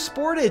Kia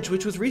Sportage,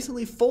 which was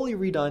recently fully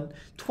redone,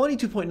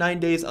 22.9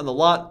 days on the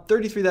lot,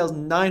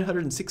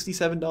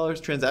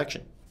 $33,967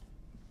 transaction.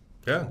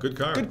 Yeah, good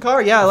car. Good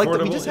car, yeah. I like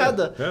that. We Affordable, just had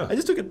yeah. I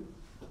just took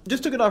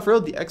it off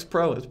road. The X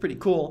Pro. It was pretty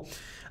cool.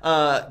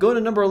 Going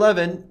to number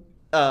 11,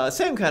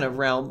 same kind of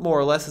realm, more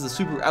or less, is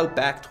a Subaru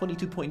Outback,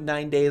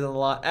 22.9 days on the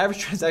lot. Average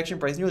transaction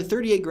price nearly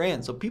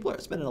 $38,000. So people are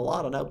spending a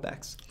lot on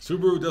Outbacks.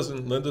 Subaru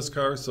doesn't lend us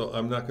cars, so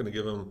I'm not going to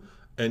give them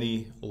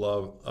any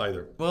love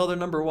either. Well, they're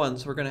number one,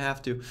 so we're going to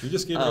have to. You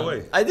just gave it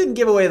away. I didn't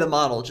give away the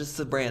model, just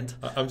the brand.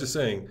 I'm just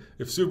saying,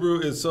 if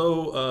Subaru is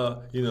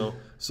so,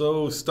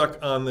 so stuck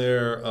on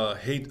their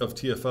hate of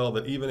TFL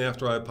that even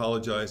after I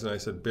apologized and I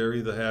said,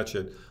 bury the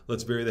hatchet,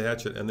 let's bury the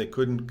hatchet, and they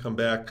couldn't come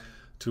back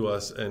to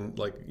us and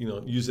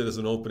use it as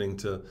an opening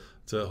to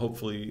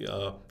hopefully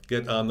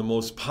get on the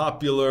most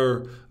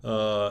popular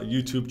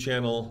YouTube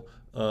channel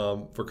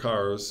for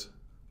cars.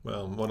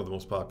 Well, one of the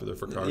most popular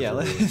for cars. Yeah,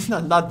 it's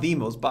not the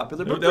most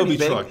popular, but that would be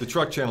big. truck. The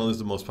truck channel is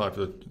the most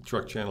popular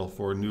truck channel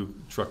for new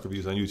truck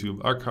reviews on YouTube.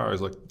 Our car is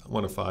like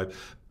 1 of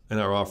 5. And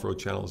our off-road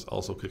channel is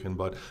also kicking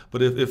butt.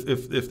 But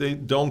if they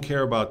don't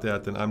care about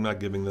that, then I'm not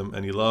giving them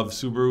any love.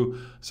 Subaru,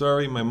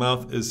 sorry, my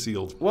mouth is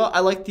sealed. Well, I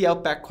like the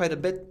Outback quite a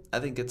bit. I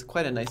think it's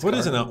quite a nice car.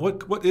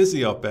 What is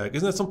the Outback?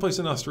 Isn't that someplace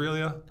in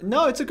Australia?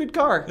 No, it's a good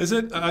car. Is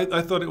it?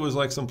 I thought it was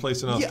like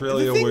someplace in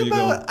Australia where you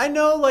go. I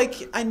know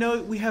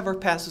we have our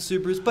past with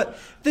Subarus, but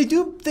they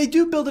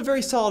do build a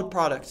very solid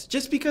product.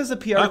 Just because the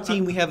PR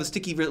team we have a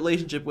sticky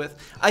relationship with,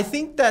 I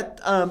think that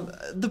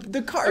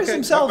the cars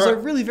themselves are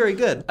really very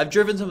good. I've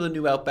driven some of the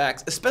new Outbacks,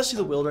 especially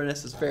the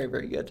Wilderness is very,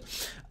 very good.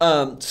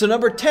 So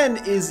number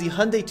 10 is the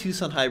Hyundai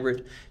Tucson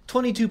Hybrid,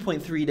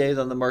 22.3 days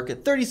on the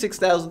market,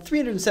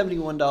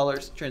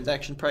 $36,371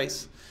 transaction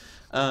price.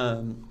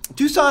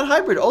 Tucson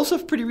Hybrid, also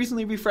pretty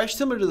recently refreshed,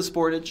 similar to the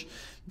Sportage.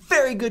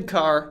 Very good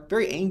car,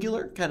 very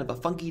angular, kind of a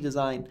funky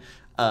design.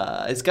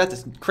 It's got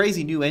this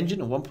crazy new engine,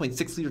 a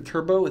 1.6-liter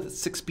turbo with a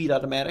 6-speed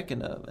automatic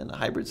and a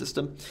hybrid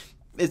system.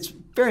 It's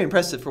very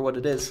impressive for what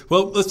it is.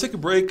 Well, let's take a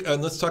break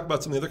and let's talk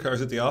about some of the other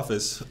cars at the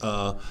office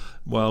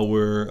while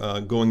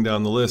we're going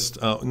down the list.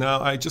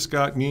 Now,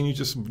 me and you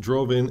just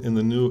drove in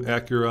the new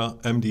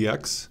Acura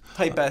MDX.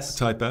 Type S.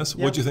 Type S.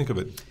 Yep. What'd you think of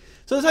it?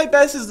 So the Type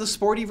S is the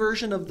sporty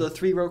version of the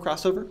 3-row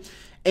crossover.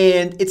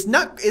 And it's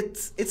not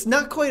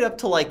quite up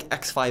to like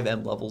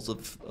X5M levels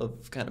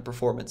of kind of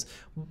performance,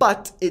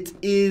 but it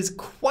is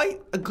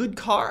quite a good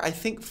car, I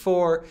think,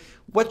 for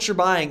what you're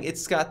buying.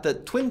 It's got the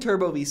twin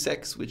turbo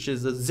V6, which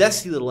is a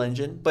zesty little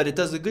engine, but it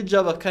does a good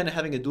job of kind of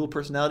having a dual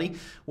personality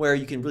where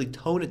you can really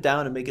tone it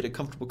down and make it a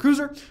comfortable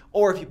cruiser,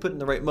 or if you put it in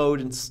the right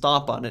mode and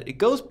stomp on it, it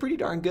goes pretty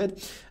darn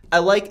good. I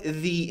like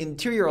the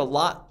interior a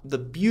lot, the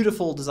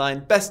beautiful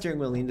design, best steering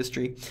wheel in the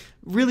industry.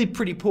 Really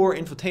pretty poor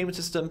infotainment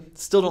system.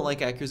 Still don't like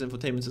Acura's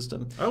infotainment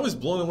system. I was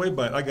blown away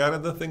by it. I got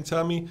in the thing,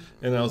 Tommy,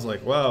 and I was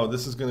like, wow,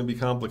 this is going to be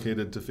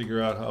complicated to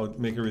figure out how to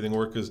make everything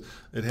work because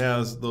it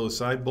has those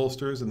side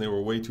bolsters and they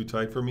were way too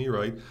tight for me,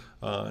 right?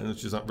 And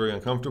it's just not very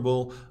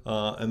uncomfortable.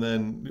 And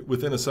then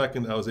within a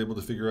second, I was able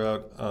to figure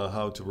out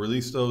how to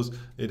release those.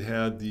 It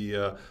had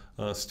the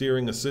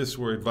steering assist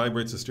where it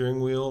vibrates the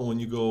steering wheel when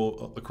you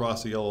go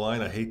across the yellow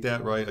line. I hate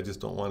that, right? I just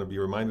don't want to be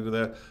reminded of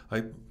that.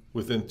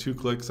 Within 2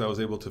 clicks, I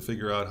was able to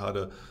figure out how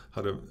to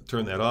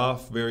turn that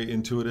off. Very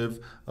intuitive.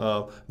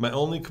 My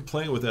only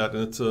complaint with that,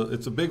 and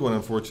it's a big one,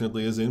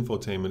 unfortunately, is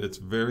infotainment. It's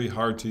very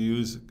hard to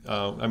use.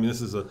 I mean,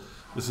 this is an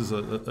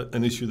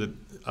issue that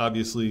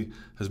obviously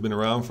has been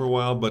around for a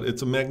while, but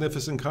it's a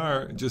magnificent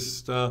car.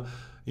 Just change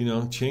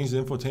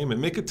the infotainment.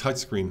 Make it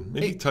touchscreen.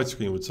 Maybe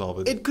touchscreen would solve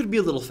it. It could be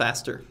a little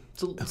faster.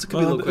 It could be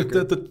a little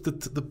quicker.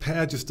 The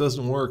pad just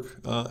doesn't work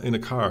in a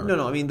car.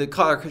 No, I mean the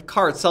car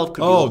itself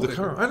could be a little quicker.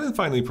 Car. I didn't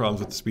find any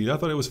problems with the speed. I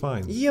thought it was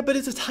fine. Yeah, but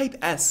it's a Type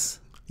S.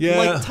 Yeah.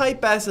 Like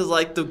Type S is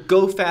like the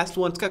go fast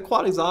one. It's got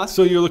quad exhaust.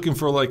 So you're looking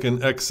for like an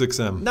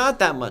X6M? Not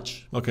that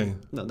much. Okay.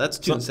 No, that's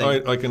too insane. All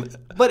right,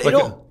 but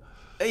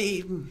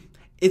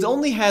it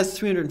only has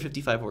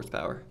 355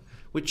 horsepower,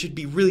 which should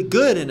be really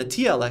good in a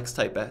TLX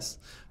Type S.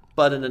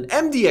 But in an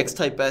MDX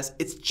Type S,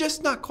 it's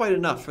just not quite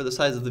enough for the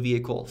size of the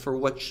vehicle for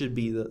what should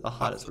be the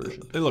hottest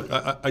version. Hey, look,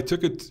 I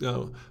took it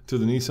to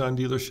the Nissan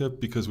dealership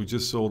because we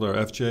just sold our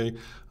FJ.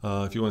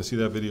 If you want to see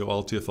that video,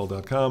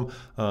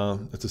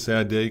 alltfl.com. It's a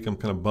sad day. I'm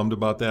kind of bummed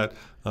about that.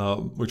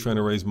 We're trying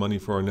to raise money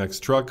for our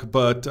next truck.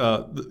 But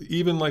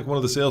even like one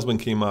of the salesmen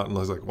came out and I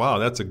was like, wow,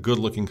 that's a good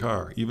looking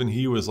car. Even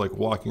he was like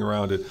walking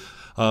around it.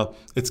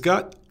 It's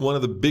got one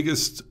of the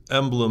biggest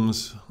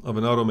emblems of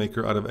an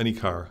automaker out of any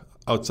car,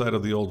 outside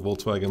of the old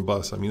Volkswagen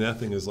bus. I mean, that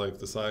thing is like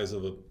the size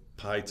of a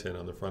pie tin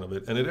on the front of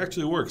it, and it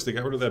actually works. They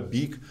got rid of that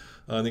beak,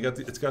 and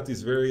it's got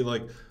these very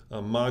like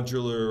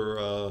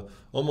modular,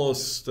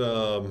 almost.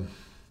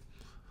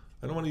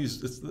 I don't want to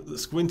use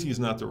squinty is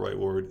not the right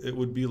word. It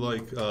would be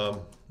like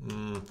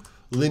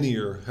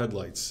linear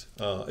headlights.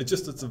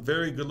 It's a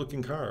very good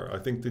looking car. I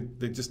think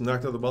they just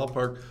knocked out the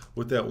ballpark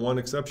with that one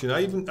exception.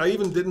 I'm not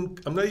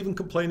even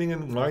complaining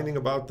and whining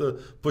about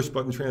the push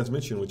button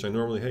transmission, which I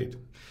normally hate.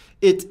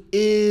 It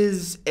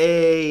is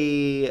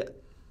a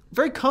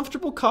very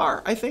comfortable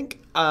car, I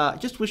think.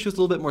 Just wish it was a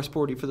little bit more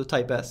sporty for the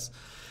Type S.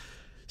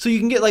 So you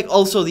can get like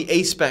also the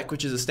A spec,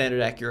 which is a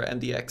standard Acura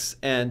MDX,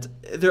 and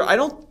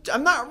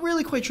I'm not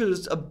really quite sure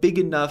there's a big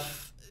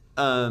enough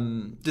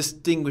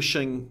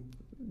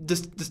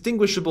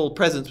distinguishable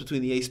presence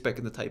between the A spec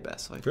and the Type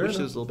S. So I wish it was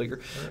a little bigger.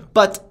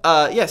 But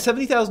yeah,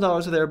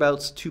 $70,000 or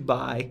thereabouts to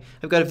buy.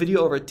 I've got a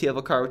video over at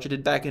TFL Car, which I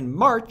did back in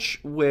March,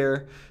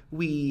 where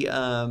we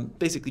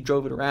basically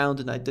drove it around,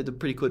 and I did a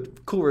pretty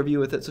cool review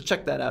with it. So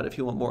check that out if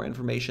you want more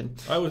information.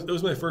 It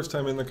was my first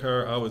time in the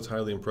car. I was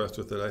highly impressed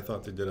with it. I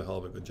thought they did a hell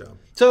of a good job.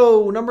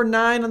 So number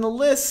 9 on the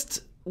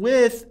list,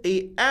 with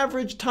an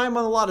average time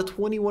on the lot of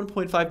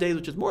 21.5 days,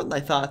 which is more than I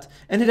thought,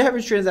 and an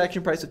average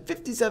transaction price of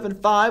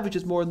 $57,500, which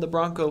is more than the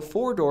Bronco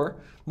 4-door,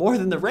 more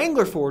than the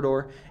Wrangler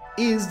 4-door,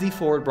 is the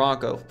Ford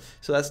Bronco.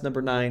 So that's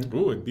number 9.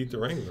 Ooh, it beat the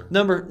Wrangler.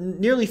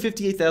 Nearly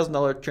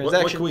 $58,000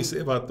 transaction. What can we say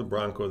about the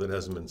Bronco that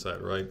hasn't been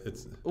said, right?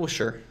 Well,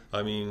 sure.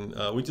 I mean,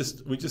 we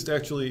just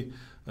actually,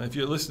 if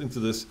you're listening to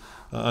this,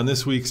 on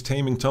this week's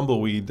Taming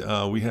Tumbleweed,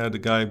 we had a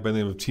guy by the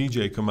name of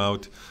TJ come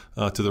out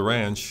to the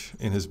ranch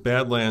in his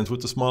Badlands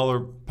with the smaller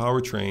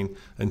powertrain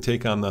and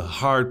take on the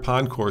hard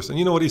pond course. And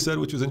you know what he said,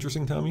 which was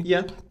interesting, Tommy?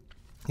 Yeah.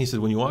 He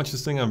said, when you watch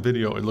this thing on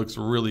video, it looks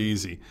really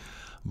easy.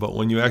 But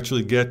when you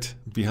actually get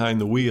behind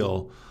the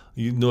wheel,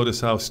 you notice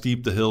how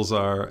steep the hills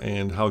are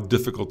and how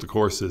difficult the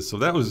course is. So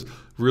that was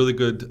really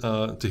good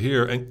to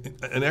hear.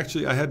 And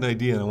actually, I had an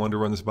idea, and I wanted to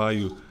run this by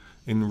you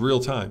in real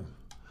time.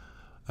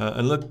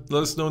 And let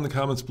us know in the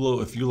comments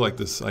below if you like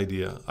this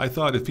idea. I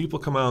thought if people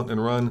come out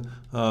and run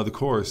the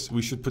course,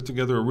 we should put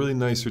together a really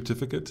nice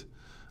certificate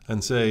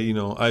and say, you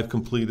know, I've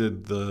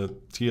completed the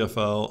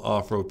TFL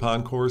off-road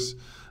pond course,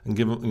 and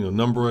give them, you know,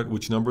 number it,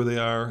 which number they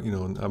are. You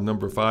know, I'm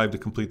number 5 to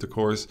complete the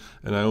course,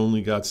 and I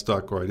only got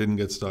stuck or I didn't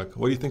get stuck.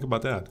 What do you think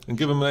about that? And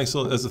give them a nice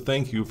little, as a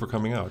thank you for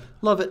coming out.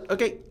 Love it.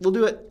 Okay, we'll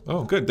do it.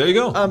 Oh, good. There you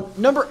go.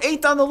 Number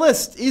 8 on the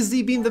list is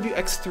the BMW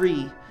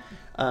X3.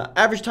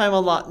 Average time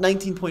on lot,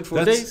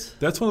 19.4 days.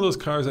 That's one of those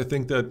cars I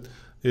think that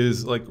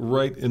is like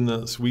right in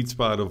the sweet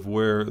spot of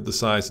where the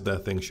size of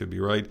that thing should be,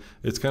 right?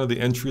 It's kind of the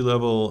entry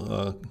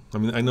level. I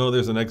mean, I know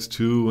there's an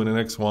X2 and an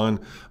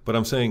X1, but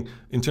I'm saying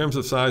in terms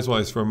of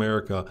size-wise for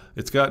America,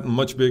 it's gotten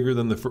much bigger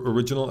than the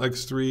original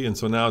X3, and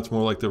so now it's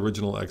more like the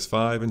original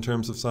X5 in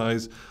terms of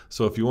size.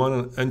 So if you want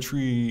an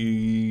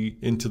entry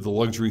into the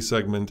luxury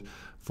segment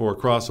for a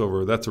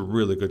crossover, that's a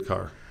really good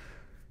car.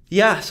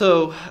 Yeah,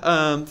 so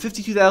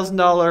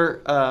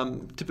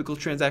 $52,000 typical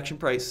transaction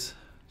price.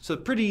 So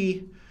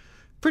pretty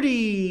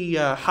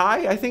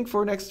high, I think,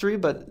 for an X3,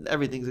 but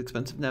everything's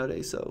expensive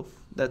nowadays, so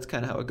that's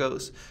kind of how it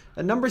goes.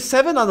 And number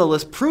 7 on the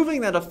list,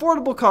 proving that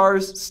affordable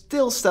cars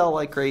still sell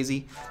like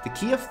crazy, the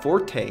Kia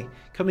Forte,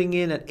 coming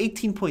in at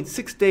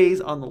 18.6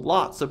 days on the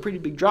lot, so pretty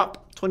big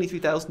drop,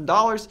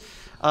 $23,000.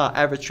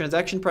 Average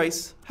transaction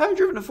price. Haven't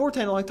driven a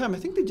Forte in a long time. I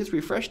think they just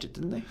refreshed it,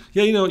 didn't they?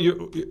 Yeah, you know,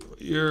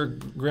 your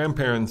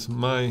grandparents,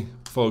 my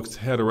folks,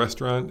 had a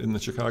restaurant in the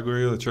Chicago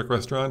area, the Czech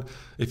restaurant.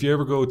 If you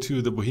ever go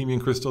to the Bohemian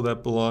Crystal,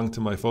 that belonged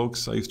to my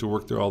folks. I used to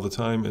work there all the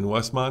time in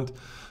Westmont.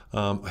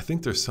 I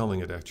think they're selling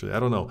it, actually. I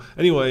don't know.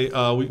 Anyway,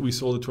 we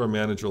sold it to our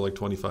manager like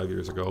 25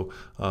 years ago.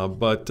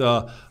 But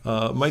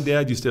my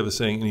dad used to have a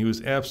saying, and he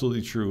was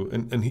absolutely true.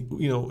 And he,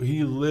 you know,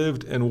 he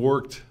lived and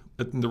worked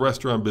in the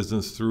restaurant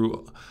business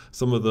through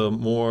some of the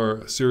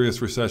more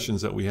serious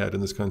recessions that we had in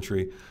this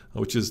country,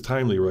 which is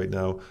timely right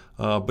now.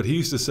 But he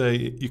used to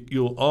say,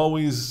 you'll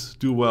always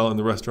do well in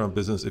the restaurant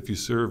business if you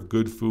serve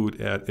good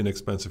food at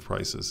inexpensive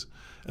prices.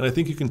 And I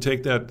think you can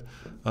take that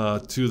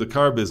to the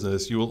car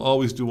business. You will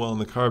always do well in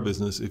the car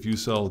business if you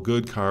sell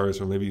good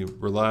cars or maybe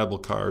reliable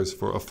cars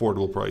for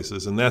affordable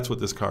prices. And that's what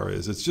this car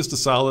is. It's just a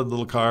solid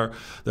little car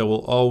that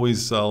will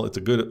always sell. It's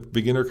a good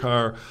beginner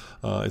car.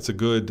 It's a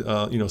good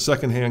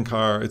secondhand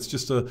car. It's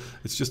just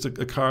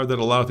a car that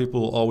a lot of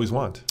people will always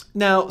want.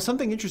 Now,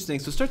 something interesting.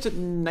 So it starts at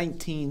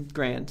 19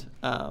 grand.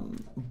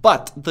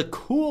 But the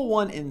cool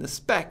one in the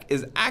spec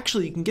is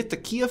actually you can get the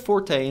Kia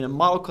Forte in a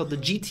model called the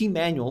GT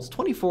Manual. It's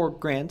 24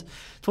 grand.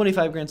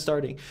 25 grand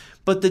starting.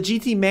 But the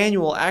GT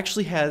manual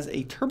actually has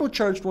a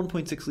turbocharged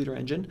 1.6 liter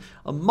engine,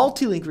 a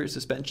multi-link rear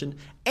suspension,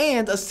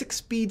 and a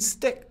 6-speed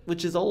stick,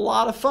 which is a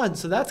lot of fun.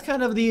 So that's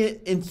kind of the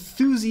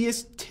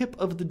enthusiast tip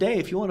of the day.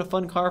 If you want a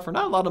fun car for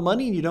not a lot of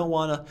money and you don't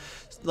want to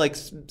like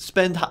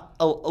spend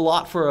a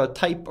lot for a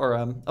Type or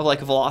of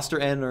like a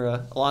Veloster N or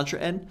a Elantra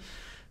N,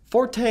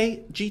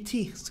 Forte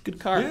GT. It's a good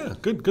car. Yeah,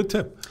 good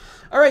tip.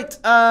 All right.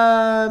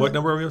 What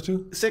number are we up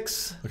to?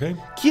 6. Okay.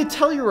 Kia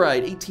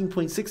Telluride,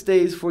 18.6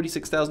 days,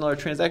 $46,000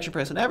 transaction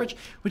price on average,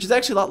 which is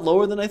actually a lot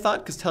lower than I thought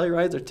because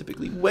Tellurides are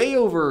typically way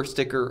over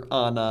sticker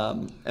on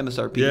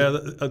MSRP. Yeah,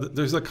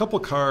 there's a couple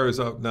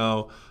cars out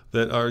now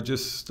that are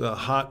just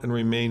hot and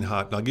remain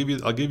hot. And I'll give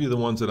you the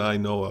ones that I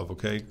know of.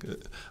 Okay,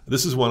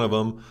 this is one of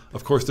them.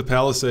 Of course, the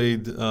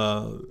Palisade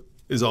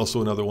is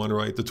also another one,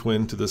 right? The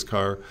twin to this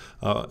car.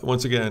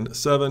 Once again,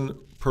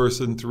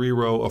 7-person,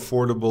 3-row,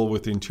 affordable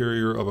with the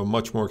interior of a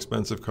much more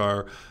expensive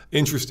car.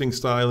 Interesting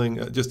styling.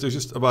 There's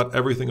just about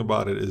everything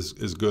about it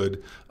is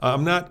good.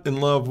 I'm not in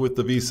love with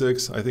the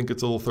V6. I think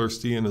it's a little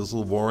thirsty and it's a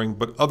little boring,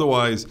 but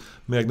otherwise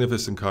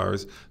magnificent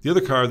cars. The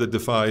other car that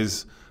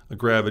defies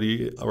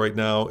gravity right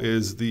now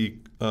is the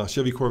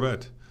Chevy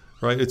Corvette.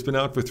 Right, it's been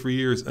out for 3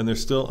 years and they're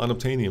still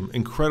unobtainium.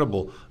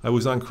 Incredible. I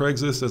was on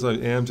Craigslist as I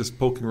am, just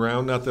poking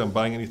around. Not that I'm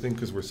buying anything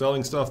because we're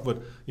selling stuff,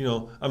 but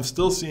I'm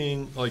still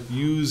seeing like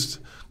used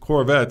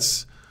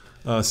Corvettes,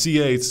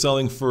 C8s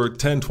selling for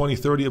 10, 20,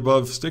 30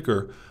 above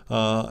sticker,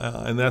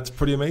 and that's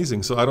pretty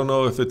amazing. So I don't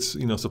know if it's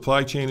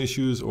supply chain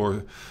issues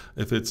or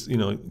if it's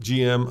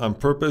GM on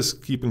purpose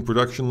keeping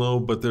production low,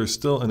 but there's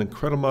still an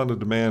incredible amount of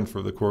demand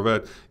for the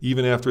Corvette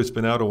even after it's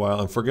been out a while.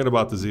 And forget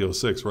about the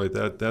Z06,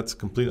 right? That's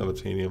complete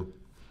unobtainium.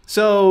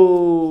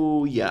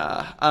 So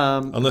yeah,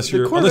 unless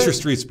you're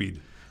street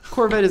speed.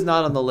 Corvette is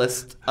not on the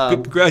list.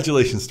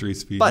 Congratulations, street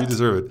speed. You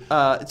deserve it.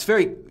 It's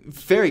very,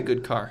 very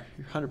good car.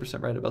 You're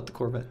 100% right about the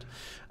Corvette.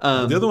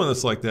 The other one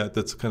that's like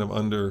that's kind of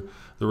under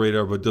the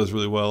radar but does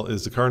really well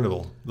is the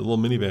Carnival, the little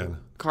minivan.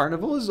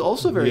 Carnival is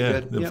also very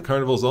good. The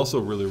Carnival is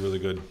also really, really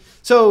good.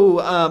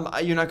 So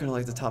you're not going to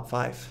like the top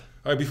 5.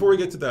 All right, before we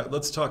get to that,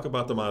 let's talk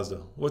about the Mazda.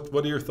 What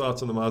are your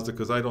thoughts on the Mazda?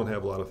 Because I don't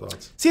have a lot of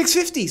thoughts.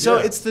 CX-50. So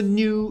it's the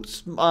new,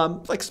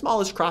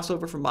 smallest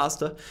crossover from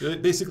Mazda. They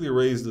basically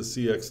raised the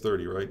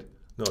CX-30, right?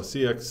 No,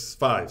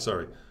 CX-5,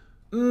 sorry.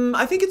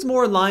 I think it's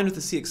more in line with the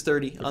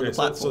CX-30 on the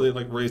platform. So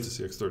they raised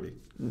the CX-30.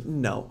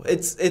 No,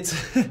 it's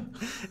it's a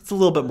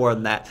little bit more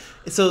than that.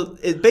 So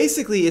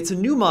it's a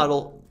new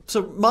model.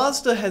 So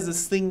Mazda has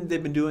this thing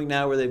they've been doing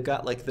now where they've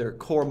got like their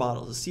core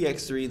models, the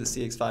CX-3, the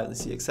CX-5, and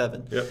the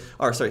CX-7. Yep.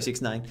 Or sorry,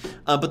 CX-9.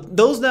 But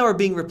those now are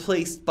being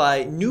replaced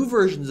by new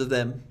versions of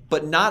them,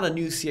 but not a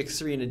new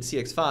CX-3 and a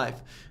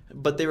CX-5.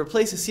 But they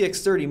replace the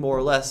CX-30 more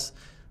or less.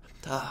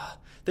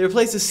 They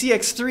replaced the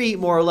CX-3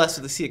 more or less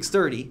with the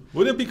CX-30.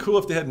 Wouldn't it be cool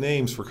if they had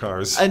names for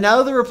cars? And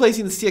now they're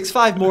replacing the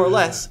CX-5 more or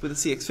less with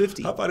the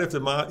CX-50. How about if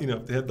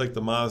if they had like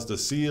the Mazda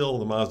Seal,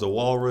 the Mazda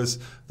Walrus,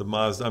 the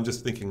Mazda, I'm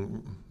just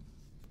thinking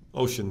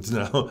oceans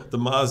now, the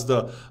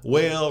Mazda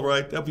Whale,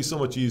 right? That'd be so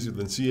much easier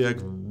than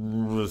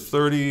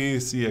CX-30,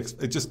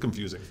 CX. It's just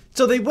confusing.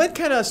 So they went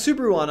kind of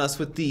Subaru on us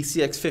with the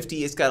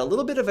CX-50. It's got a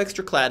little bit of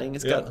extra cladding.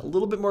 It's got a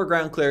little bit more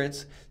ground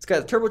clearance. It's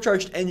got a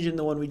turbocharged engine,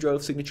 the one we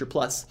drove, Signature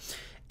Plus.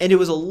 And it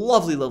was a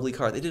lovely, lovely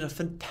car. They did a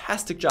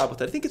fantastic job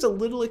with it. I think it's a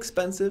little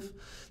expensive.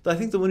 I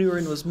think the one we were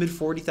in was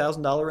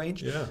mid-$40,000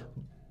 range. Yeah.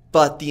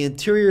 But the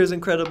interior is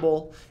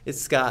incredible.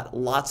 It's got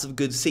lots of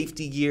good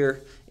safety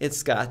gear.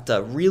 It's got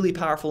a really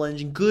powerful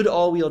engine, good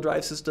all-wheel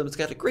drive system. It's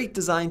got a great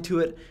design to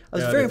it. I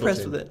was very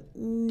impressed with it.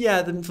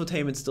 Yeah, the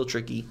infotainment's still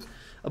tricky.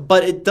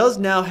 But it does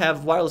now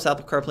have wireless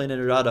Apple CarPlay and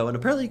Android Auto, and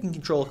apparently you can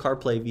control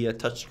CarPlay via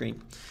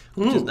touchscreen,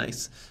 which is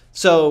nice.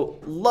 So,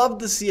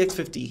 loved the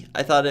CX-50.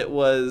 I thought it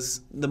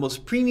was the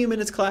most premium in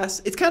its class.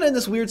 It's kind of in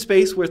this weird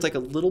space where it's like a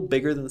little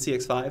bigger than the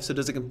CX-5. So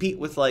does it compete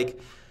with like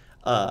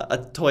a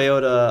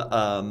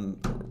Toyota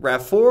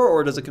RAV4,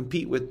 or does it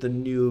compete with the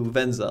new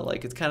Venza?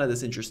 Like, it's kind of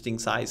this interesting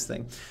size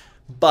thing.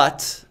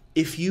 But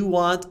if you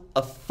want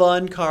a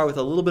fun car with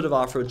a little bit of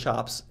off-road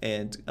chops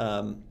and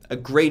a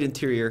great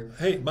interior.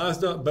 Hey,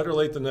 Mazda, better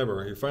late than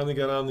never. You finally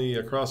got on the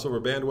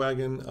crossover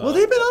bandwagon. Well,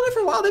 they've been on it for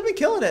a while. They've been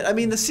killing it. I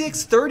mean, the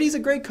CX-30 is a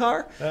great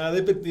car.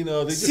 They've been,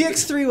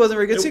 CX-3 wasn't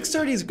very good.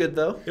 CX-30 is good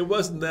though. It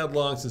wasn't that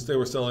long since they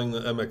were selling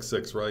the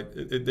MX-6,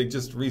 right? They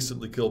just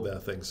recently killed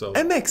that thing. So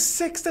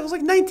MX-6, that was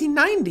like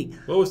 1990.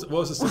 What was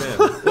the sedan?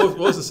 what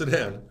was the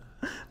sedan?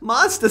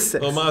 Mazda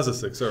 6. Oh, Mazda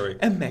 6, sorry.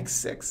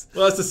 MX-6.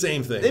 Well, that's the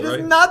same thing, right? It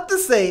is not the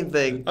same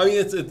thing. I mean,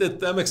 the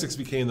MX-6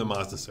 became the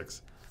Mazda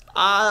 6.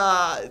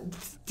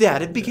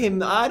 Dad, it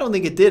became. I don't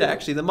think it did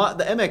actually. The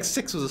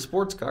MX-6 was a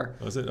sports car.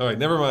 Was it? All right,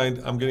 never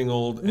mind. I'm getting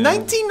old.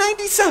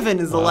 1997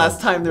 is the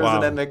last time there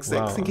was an MX-6.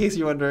 Wow. In case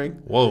you're wondering.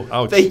 Whoa!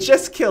 Ouch. They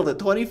just killed it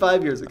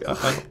 25 years ago.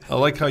 I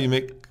like how you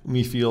make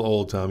me feel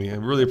old, Tommy. I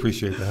really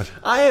appreciate that.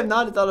 I have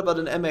not thought about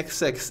an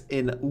MX-6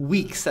 in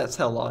weeks. That's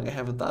how long I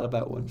haven't thought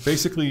about one.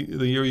 Basically,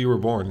 the year you were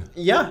born.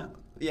 Yeah.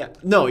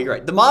 No, you're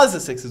right. The Mazda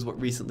 6 is what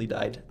recently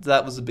died.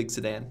 That was a big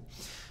sedan.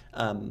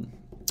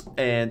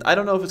 And I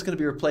don't know if it's going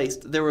to be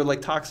replaced. There were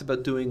like talks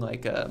about doing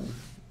like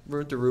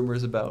weren't there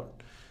rumors about?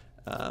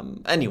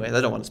 Anyway, I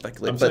don't want to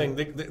speculate. I'm saying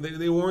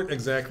they weren't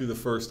exactly the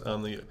first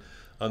on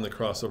the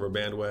crossover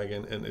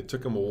bandwagon, and it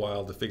took them a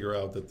while to figure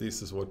out that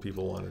this is what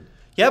people wanted.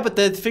 Yeah, but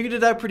they figured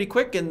it out pretty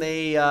quick, and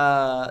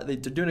they're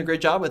doing a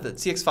great job with it.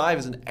 CX-5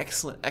 is an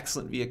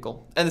excellent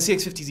vehicle, and the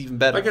CX-50 is even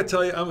better. I got to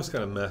tell you, I was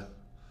kind of meh.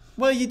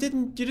 Well, you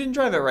didn't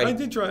drive it right. I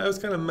did drive. I was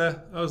kind of meh.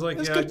 I was like,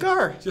 it's a good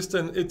car.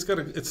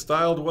 It's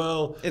styled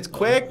well. It's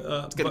quick.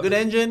 It's got a good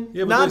engine.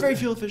 Yeah, not very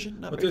fuel efficient.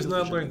 There's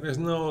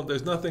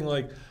nothing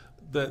like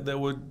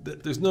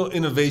there's no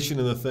innovation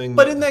in the thing.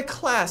 But in that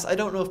class, I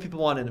don't know if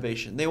people want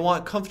innovation. They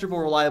want comfortable,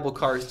 reliable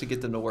cars to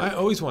get them to work. I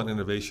always want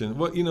innovation.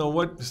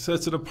 What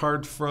sets it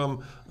apart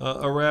from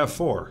a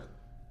RAV4?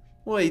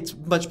 Well, it's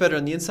much better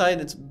on the inside,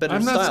 and it's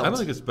better styled. I don't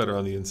think it's better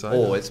on the inside.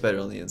 Oh, it's better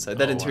on the inside.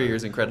 That interior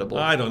is incredible.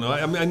 I don't know.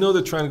 I mean, I know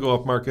they're trying to go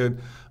upmarket,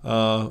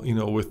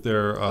 with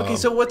their... okay,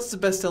 so what's the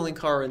best-selling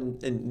car in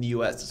the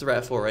U.S.? It's a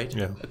RAV4, right?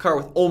 Yeah. A car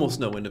with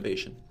almost no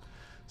innovation.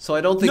 So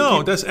I don't think...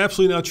 No, that's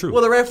absolutely not true.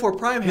 Well, the RAV4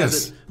 Prime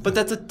has it, but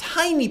that's a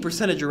tiny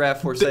percentage of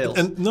RAV4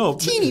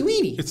 sales.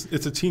 Teeny-weeny.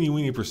 It's a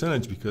teeny-weeny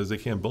percentage because they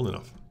can't build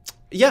enough.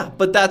 Yeah,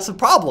 but that's the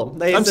problem.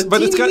 But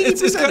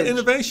it's got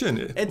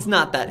innovation. It's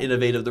not that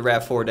innovative, the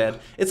RAV4, Dad.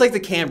 It's like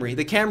the Camry.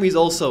 The Camry is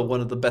also one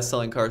of the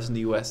best-selling cars in the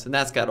U.S., and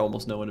that's got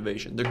almost no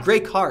innovation. They're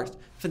great cars,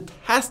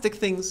 fantastic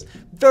things,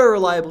 very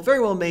reliable,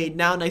 very well made,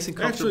 now nice and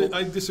comfortable. Actually,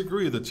 I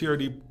disagree. The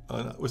TRD,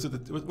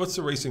 what's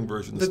the racing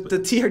version? The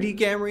TRD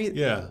Camry?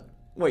 Yeah.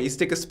 What, you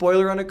stick a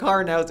spoiler on a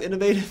car and now it's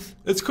innovative?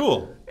 It's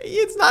cool.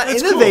 It's not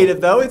innovative,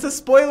 cool. though. It's a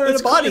spoiler and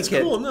a body kit.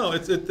 It's cool. No,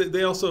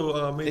 they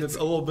also made it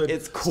a little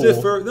bit cool.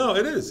 stiffer. No,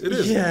 it is. It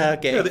is. Yeah,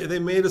 okay. Yeah, they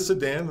made a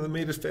sedan and they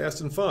made it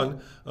fast and fun.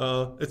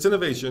 It's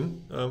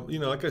innovation.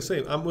 Like I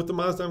say, I'm with the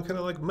Mazda. I'm kind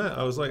of like meh.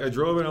 I was like, I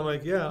drove it. I'm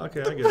like, yeah,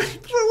 okay, I get it.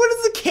 What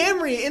is the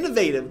Camry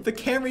innovative? The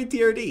Camry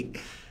TRD.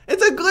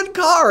 It's a good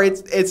car.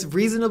 It's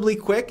reasonably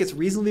quick. It's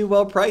reasonably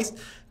well priced.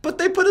 But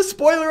they put a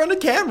spoiler on a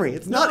Camry.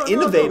 It's not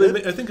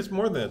innovative. I think it's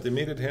more than that. They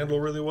made it handle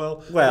really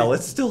well. Well,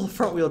 it's still a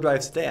front-wheel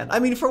drive sedan. I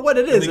mean, for what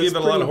it is, and they gave it a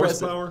lot of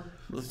horsepower.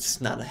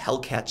 It's not a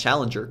Hellcat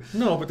Challenger.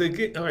 No, but they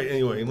get... All right,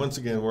 anyway, once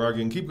again, we're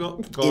arguing. Keep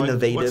going.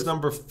 Innovative. What's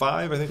number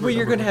 5? I think. Well,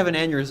 you're going to have an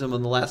aneurysm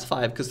on the last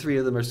 5 because 3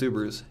 of them are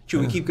Subarus.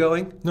 Should we keep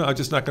going? No, I'm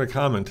just not going to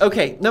comment.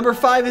 Okay, number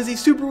 5 is the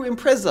Subaru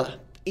Impreza.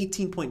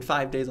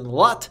 18.5 days on the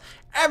lot.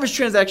 Average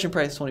transaction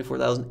price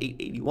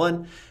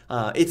 $24,881.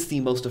 It's the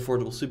most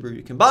affordable Subaru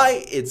you can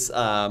buy. It's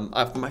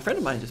my friend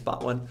of mine just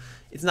bought one.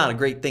 It's not a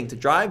great thing to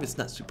drive. It's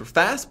not super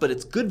fast, but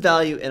it's good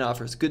value and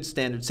offers good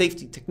standard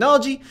safety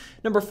technology.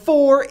 Number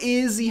 4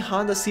 is the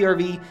Honda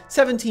CR-V.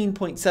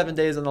 17.7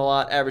 days on the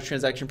lot. Average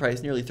transaction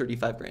price nearly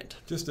 $35,000.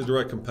 Just a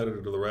direct competitor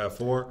to the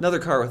RAV4. Another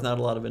car with not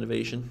a lot of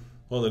innovation.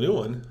 Well, the new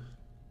one.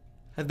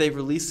 Have they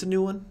released a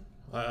new one?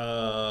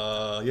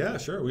 Yeah,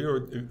 sure.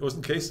 It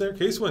wasn't Case there.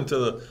 Case went to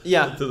the.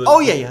 Yeah.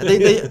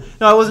 Yeah.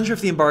 No, I wasn't sure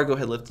if the embargo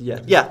had lifted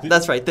yet. Yeah,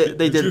 that's right. They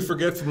did. Did you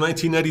forget from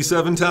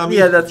 1997, Tommy?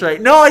 Yeah, that's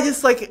right. No, I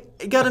just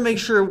got to make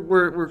sure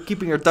we're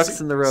keeping our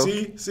ducks in the row.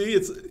 See,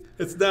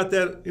 it's not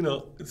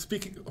that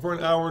speaking for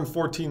an hour and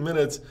 14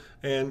 minutes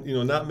and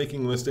not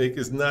making a mistake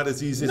is not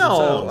as easy as it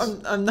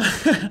sounds. No, I'm not.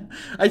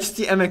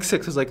 The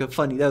MX-6 was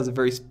that was a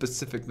very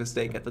specific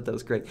mistake. I thought that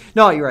was great.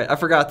 No, you're right. I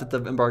forgot that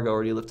the embargo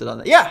already lifted on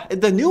that. Yeah,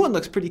 the new one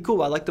looks pretty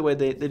cool. I like the way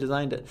they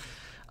designed it.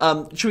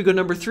 Should we go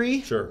number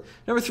 3? Sure.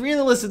 Number 3 on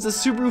the list is a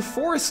Subaru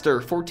Forester,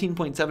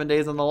 14.7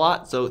 days on the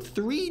lot, so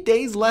 3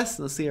 days less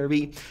than the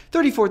CR-V,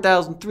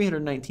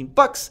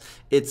 $34,319.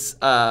 It's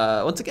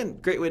once again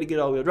great way to get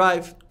all-wheel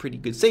drive, pretty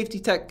good safety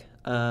tech,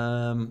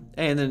 and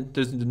then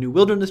there's the new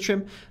Wilderness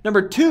trim.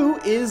 Number 2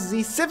 is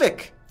the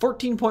Civic,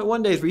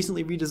 14.1 days,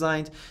 recently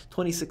redesigned,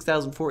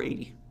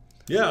 $26,480.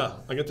 Yeah,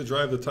 I get to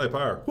drive the Type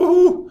R.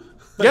 Woohoo!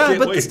 Yeah,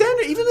 but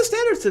even the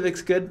standard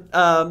Civic's good.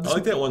 I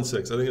like that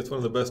 1.6. I think it's one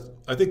of the best.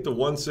 I think the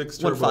 1.6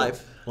 turbo,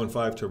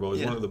 1.5 turbo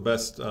is one of the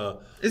best.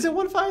 Is it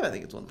 1.5? I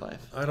think it's 1.5.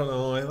 I don't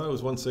know. I thought it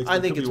was 1.6. I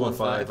think it's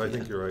 1.5. I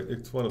think you're right.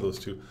 It's one of those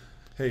two.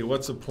 Hey,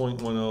 what's a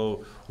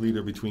 0.10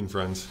 liter between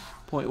friends?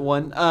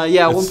 0.1.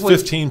 Yeah, it's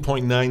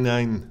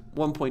 15.99.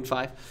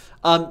 1.5.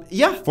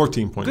 Yeah,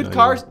 14.9. Good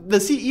cars.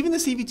 Even the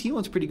CVT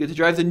one's pretty good to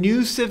drive. The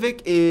new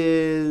Civic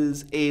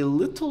is a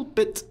little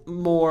bit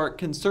more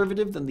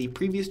conservative than the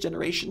previous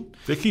generation.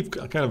 They keep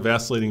kind of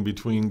vacillating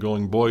between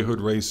going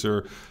boyhood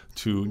racer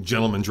to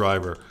gentleman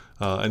driver.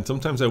 And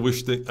sometimes I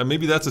wish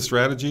maybe that's a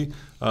strategy.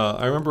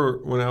 I remember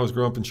when I was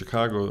growing up in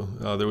Chicago,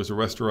 there was a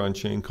restaurant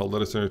chain called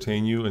Let Us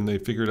Entertain You, and they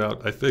figured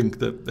out, I think,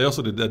 that they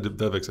also did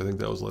Devix. I think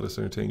that was Let Us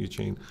Entertain You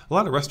chain. A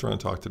lot of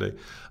restaurant talk today.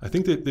 I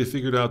think they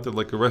figured out that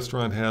a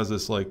restaurant has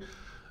this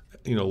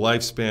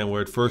lifespan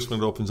where at first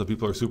when it opens up,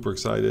 people are super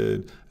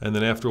excited, and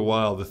then after a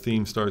while, the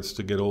theme starts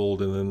to get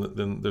old, and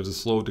then there's a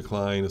slow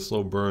decline, a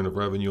slow burn of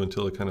revenue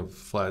until it kind of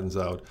flattens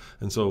out.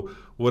 And so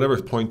whatever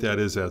point that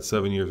is at,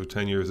 7 years or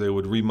 10 years, they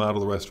would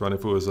remodel the restaurant.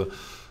 If it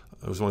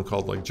was one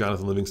called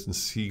Jonathan Livingston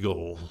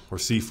Seagull or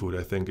Seafood,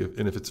 I think.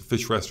 And if it's a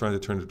fish restaurant, they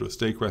turn it into a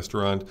steak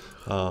restaurant.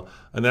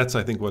 And that's,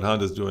 I think, what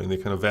Honda's doing. They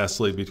kind of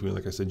vacillate between,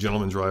 like I said,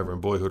 gentleman driver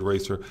and boyhood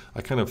racer.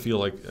 I kind of feel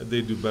like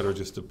they do better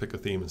just to pick a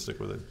theme and stick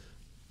with it.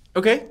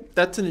 Okay,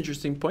 that's an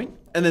interesting point.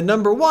 And then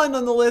number 1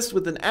 on the list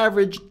with an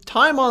average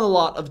time on the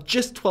lot of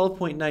just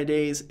 12.9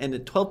 days and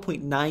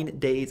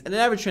an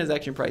average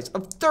transaction price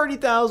of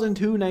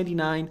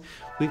 $30,299.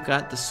 We've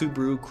got the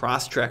Subaru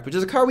Crosstrek, which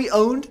is a car we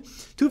owned.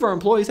 2 of our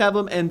employees have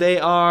them, and they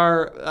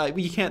are,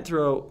 you can't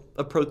throw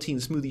a protein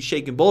smoothie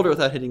shake and boulder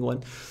without hitting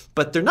one.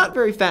 But they're not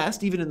very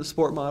fast, even in the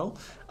sport model.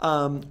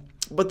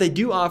 But they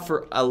do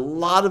offer a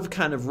lot of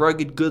kind of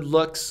rugged good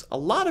looks, a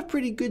lot of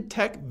pretty good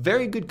tech,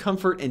 very good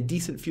comfort, and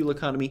decent fuel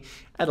economy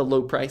at a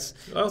low price.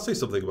 I'll say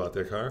something about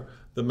that car.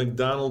 The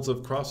McDonald's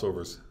of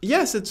crossovers.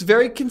 Yes, it's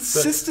very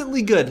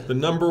consistently good. The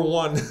number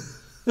 1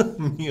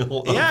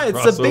 meal of Yeah, it's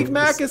crossovers. a Big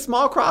Mac of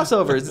small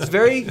crossovers. It's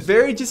very,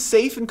 very just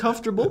safe and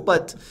comfortable,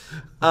 but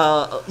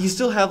you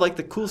still have like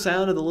the cool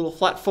sound of the little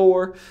flat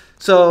 4.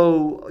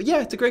 So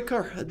yeah, it's a great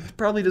car. It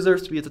probably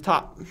deserves to be at the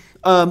top.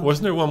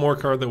 Wasn't there one more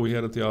car that we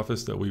had at the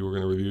office that we were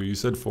going to review? You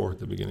said 4 at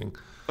the beginning.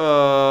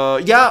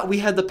 Yeah, we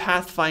had the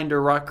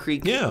Pathfinder Rock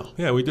Creek.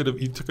 Yeah, we did.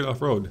 You took it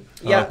off road.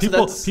 Yeah,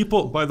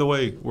 people, by the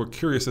way, were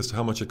curious as to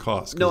how much it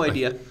cost. No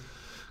idea.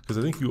 Because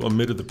I think you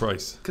omitted the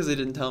price. Because they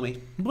didn't tell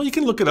me. Well, you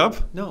can look it up.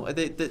 No,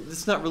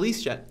 it's not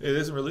released yet. It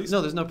isn't released? No,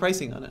 there's no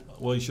pricing on it.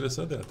 Well, you should have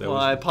said that.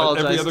 I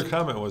apologize. Every other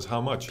comment was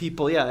how much.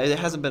 People, yeah, it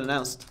hasn't been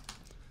announced.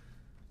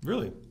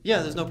 Really?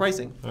 Yeah, there's no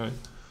pricing. All right.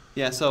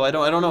 Yeah, so I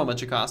don't know how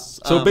much it costs.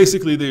 So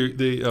basically,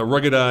 they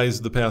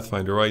ruggedized the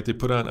Pathfinder, right? They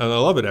put on, and I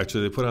love it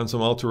actually. They put on some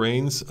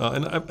all-terrains,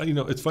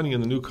 and it's funny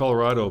in the new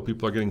Colorado,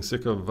 people are getting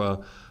sick of,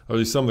 or at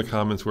least some of the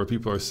comments where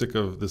people are sick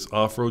of this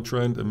off-road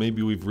trend, and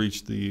maybe we've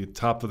reached the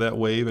top of that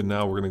wave, and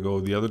now we're going to go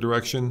the other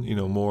direction,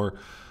 more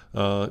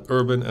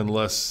urban and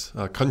less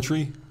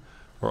country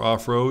or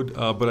off-road.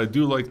 But I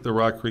do like the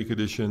Rock Creek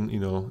edition,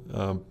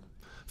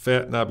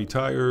 fat knobby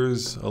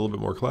tires, a little bit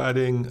more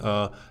cladding,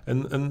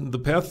 and the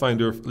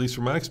Pathfinder, at least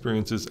from my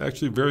experience, is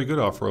actually very good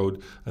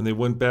off-road, and they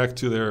went back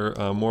to their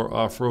more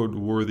off-road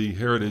worthy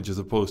heritage as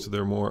opposed to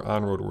their more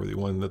on-road worthy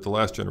one that the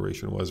last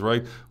generation was,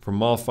 right? From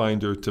mall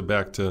finder to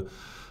back to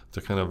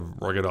kind of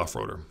rugged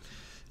off-roader.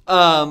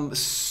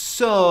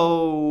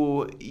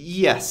 So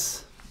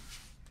yes.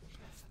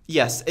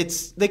 Yes,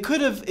 it's a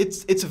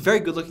very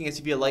good looking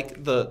SUV. I like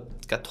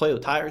it's got Toyo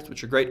tires,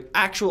 which are great.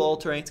 Actual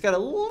all-terrain. It's got a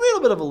little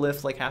bit of a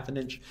lift, like half an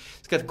inch.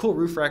 It's got a cool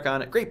roof rack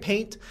on it. Great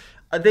paint.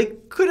 They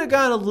could have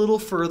gone a little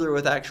further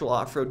with actual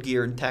off-road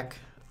gear and tech.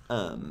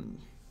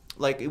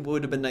 Like it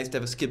would have been nice to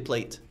have a skid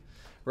plate,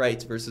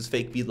 right, versus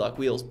fake beadlock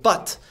wheels.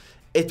 But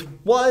it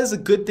was a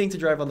good thing to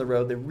drive on the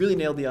road. They really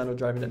nailed the on-road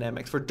driving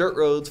dynamics. For dirt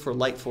roads, for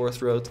light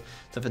forest roads,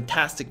 it's a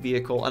fantastic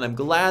vehicle. And I'm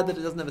glad that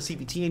it doesn't have a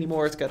CVT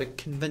anymore. It's got a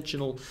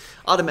conventional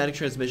automatic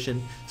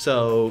transmission.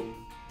 So,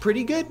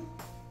 pretty good.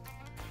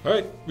 All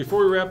right,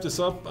 before we wrap this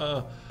up,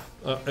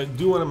 I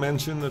do want to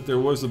mention that there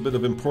was a bit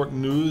of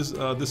important news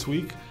this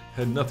week.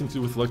 Had nothing to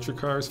do with electric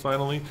cars,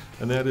 finally,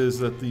 and that is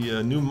that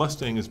the new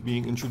Mustang is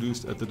being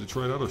introduced at the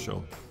Detroit Auto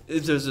Show.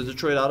 There's a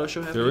Detroit Auto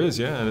Show happening? There is,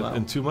 yeah, and wow.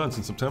 in 2 months,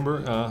 in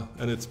September,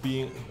 and it's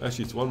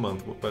 1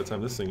 month by the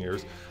time this thing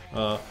airs.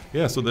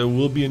 So there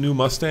will be a new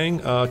Mustang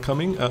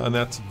coming, and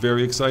that's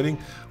very exciting.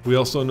 We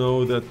also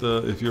know that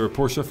if you're a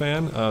Porsche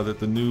fan, that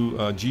the new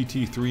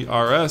GT3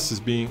 RS is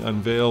being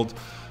unveiled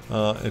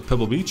at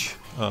Pebble Beach.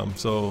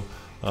 So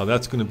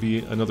that's going to be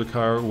another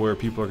car where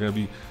people are going to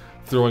be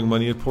throwing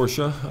money at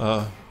Porsche.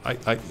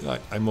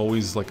 I'm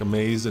always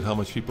amazed at how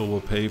much people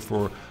will pay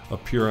for a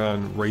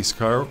pure-on race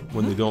car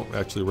when they don't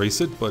actually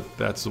race it, but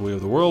that's the way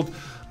of the world.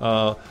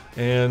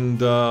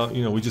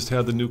 We just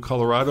had the new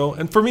Colorado,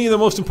 and for me the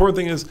most important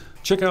thing is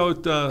check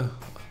out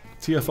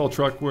TFL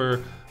Truck,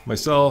 where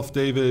myself,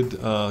 David,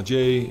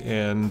 Jay,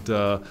 and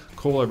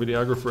Cole, our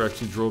videographer,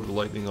 actually drove the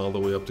Lightning all the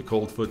way up to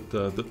Coldfoot.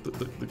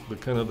 The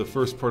kind of the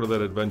first part of that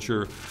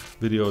adventure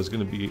video is going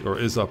to be, or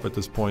is up at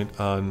this point,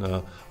 on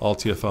all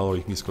TFL, or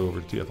you can just go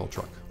over to TFL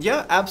Truck.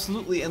 Yeah,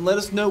 absolutely. And let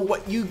us know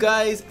what you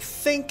guys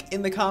think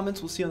in the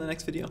comments. We'll see you on the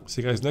next video.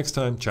 See you guys next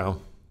time. Ciao.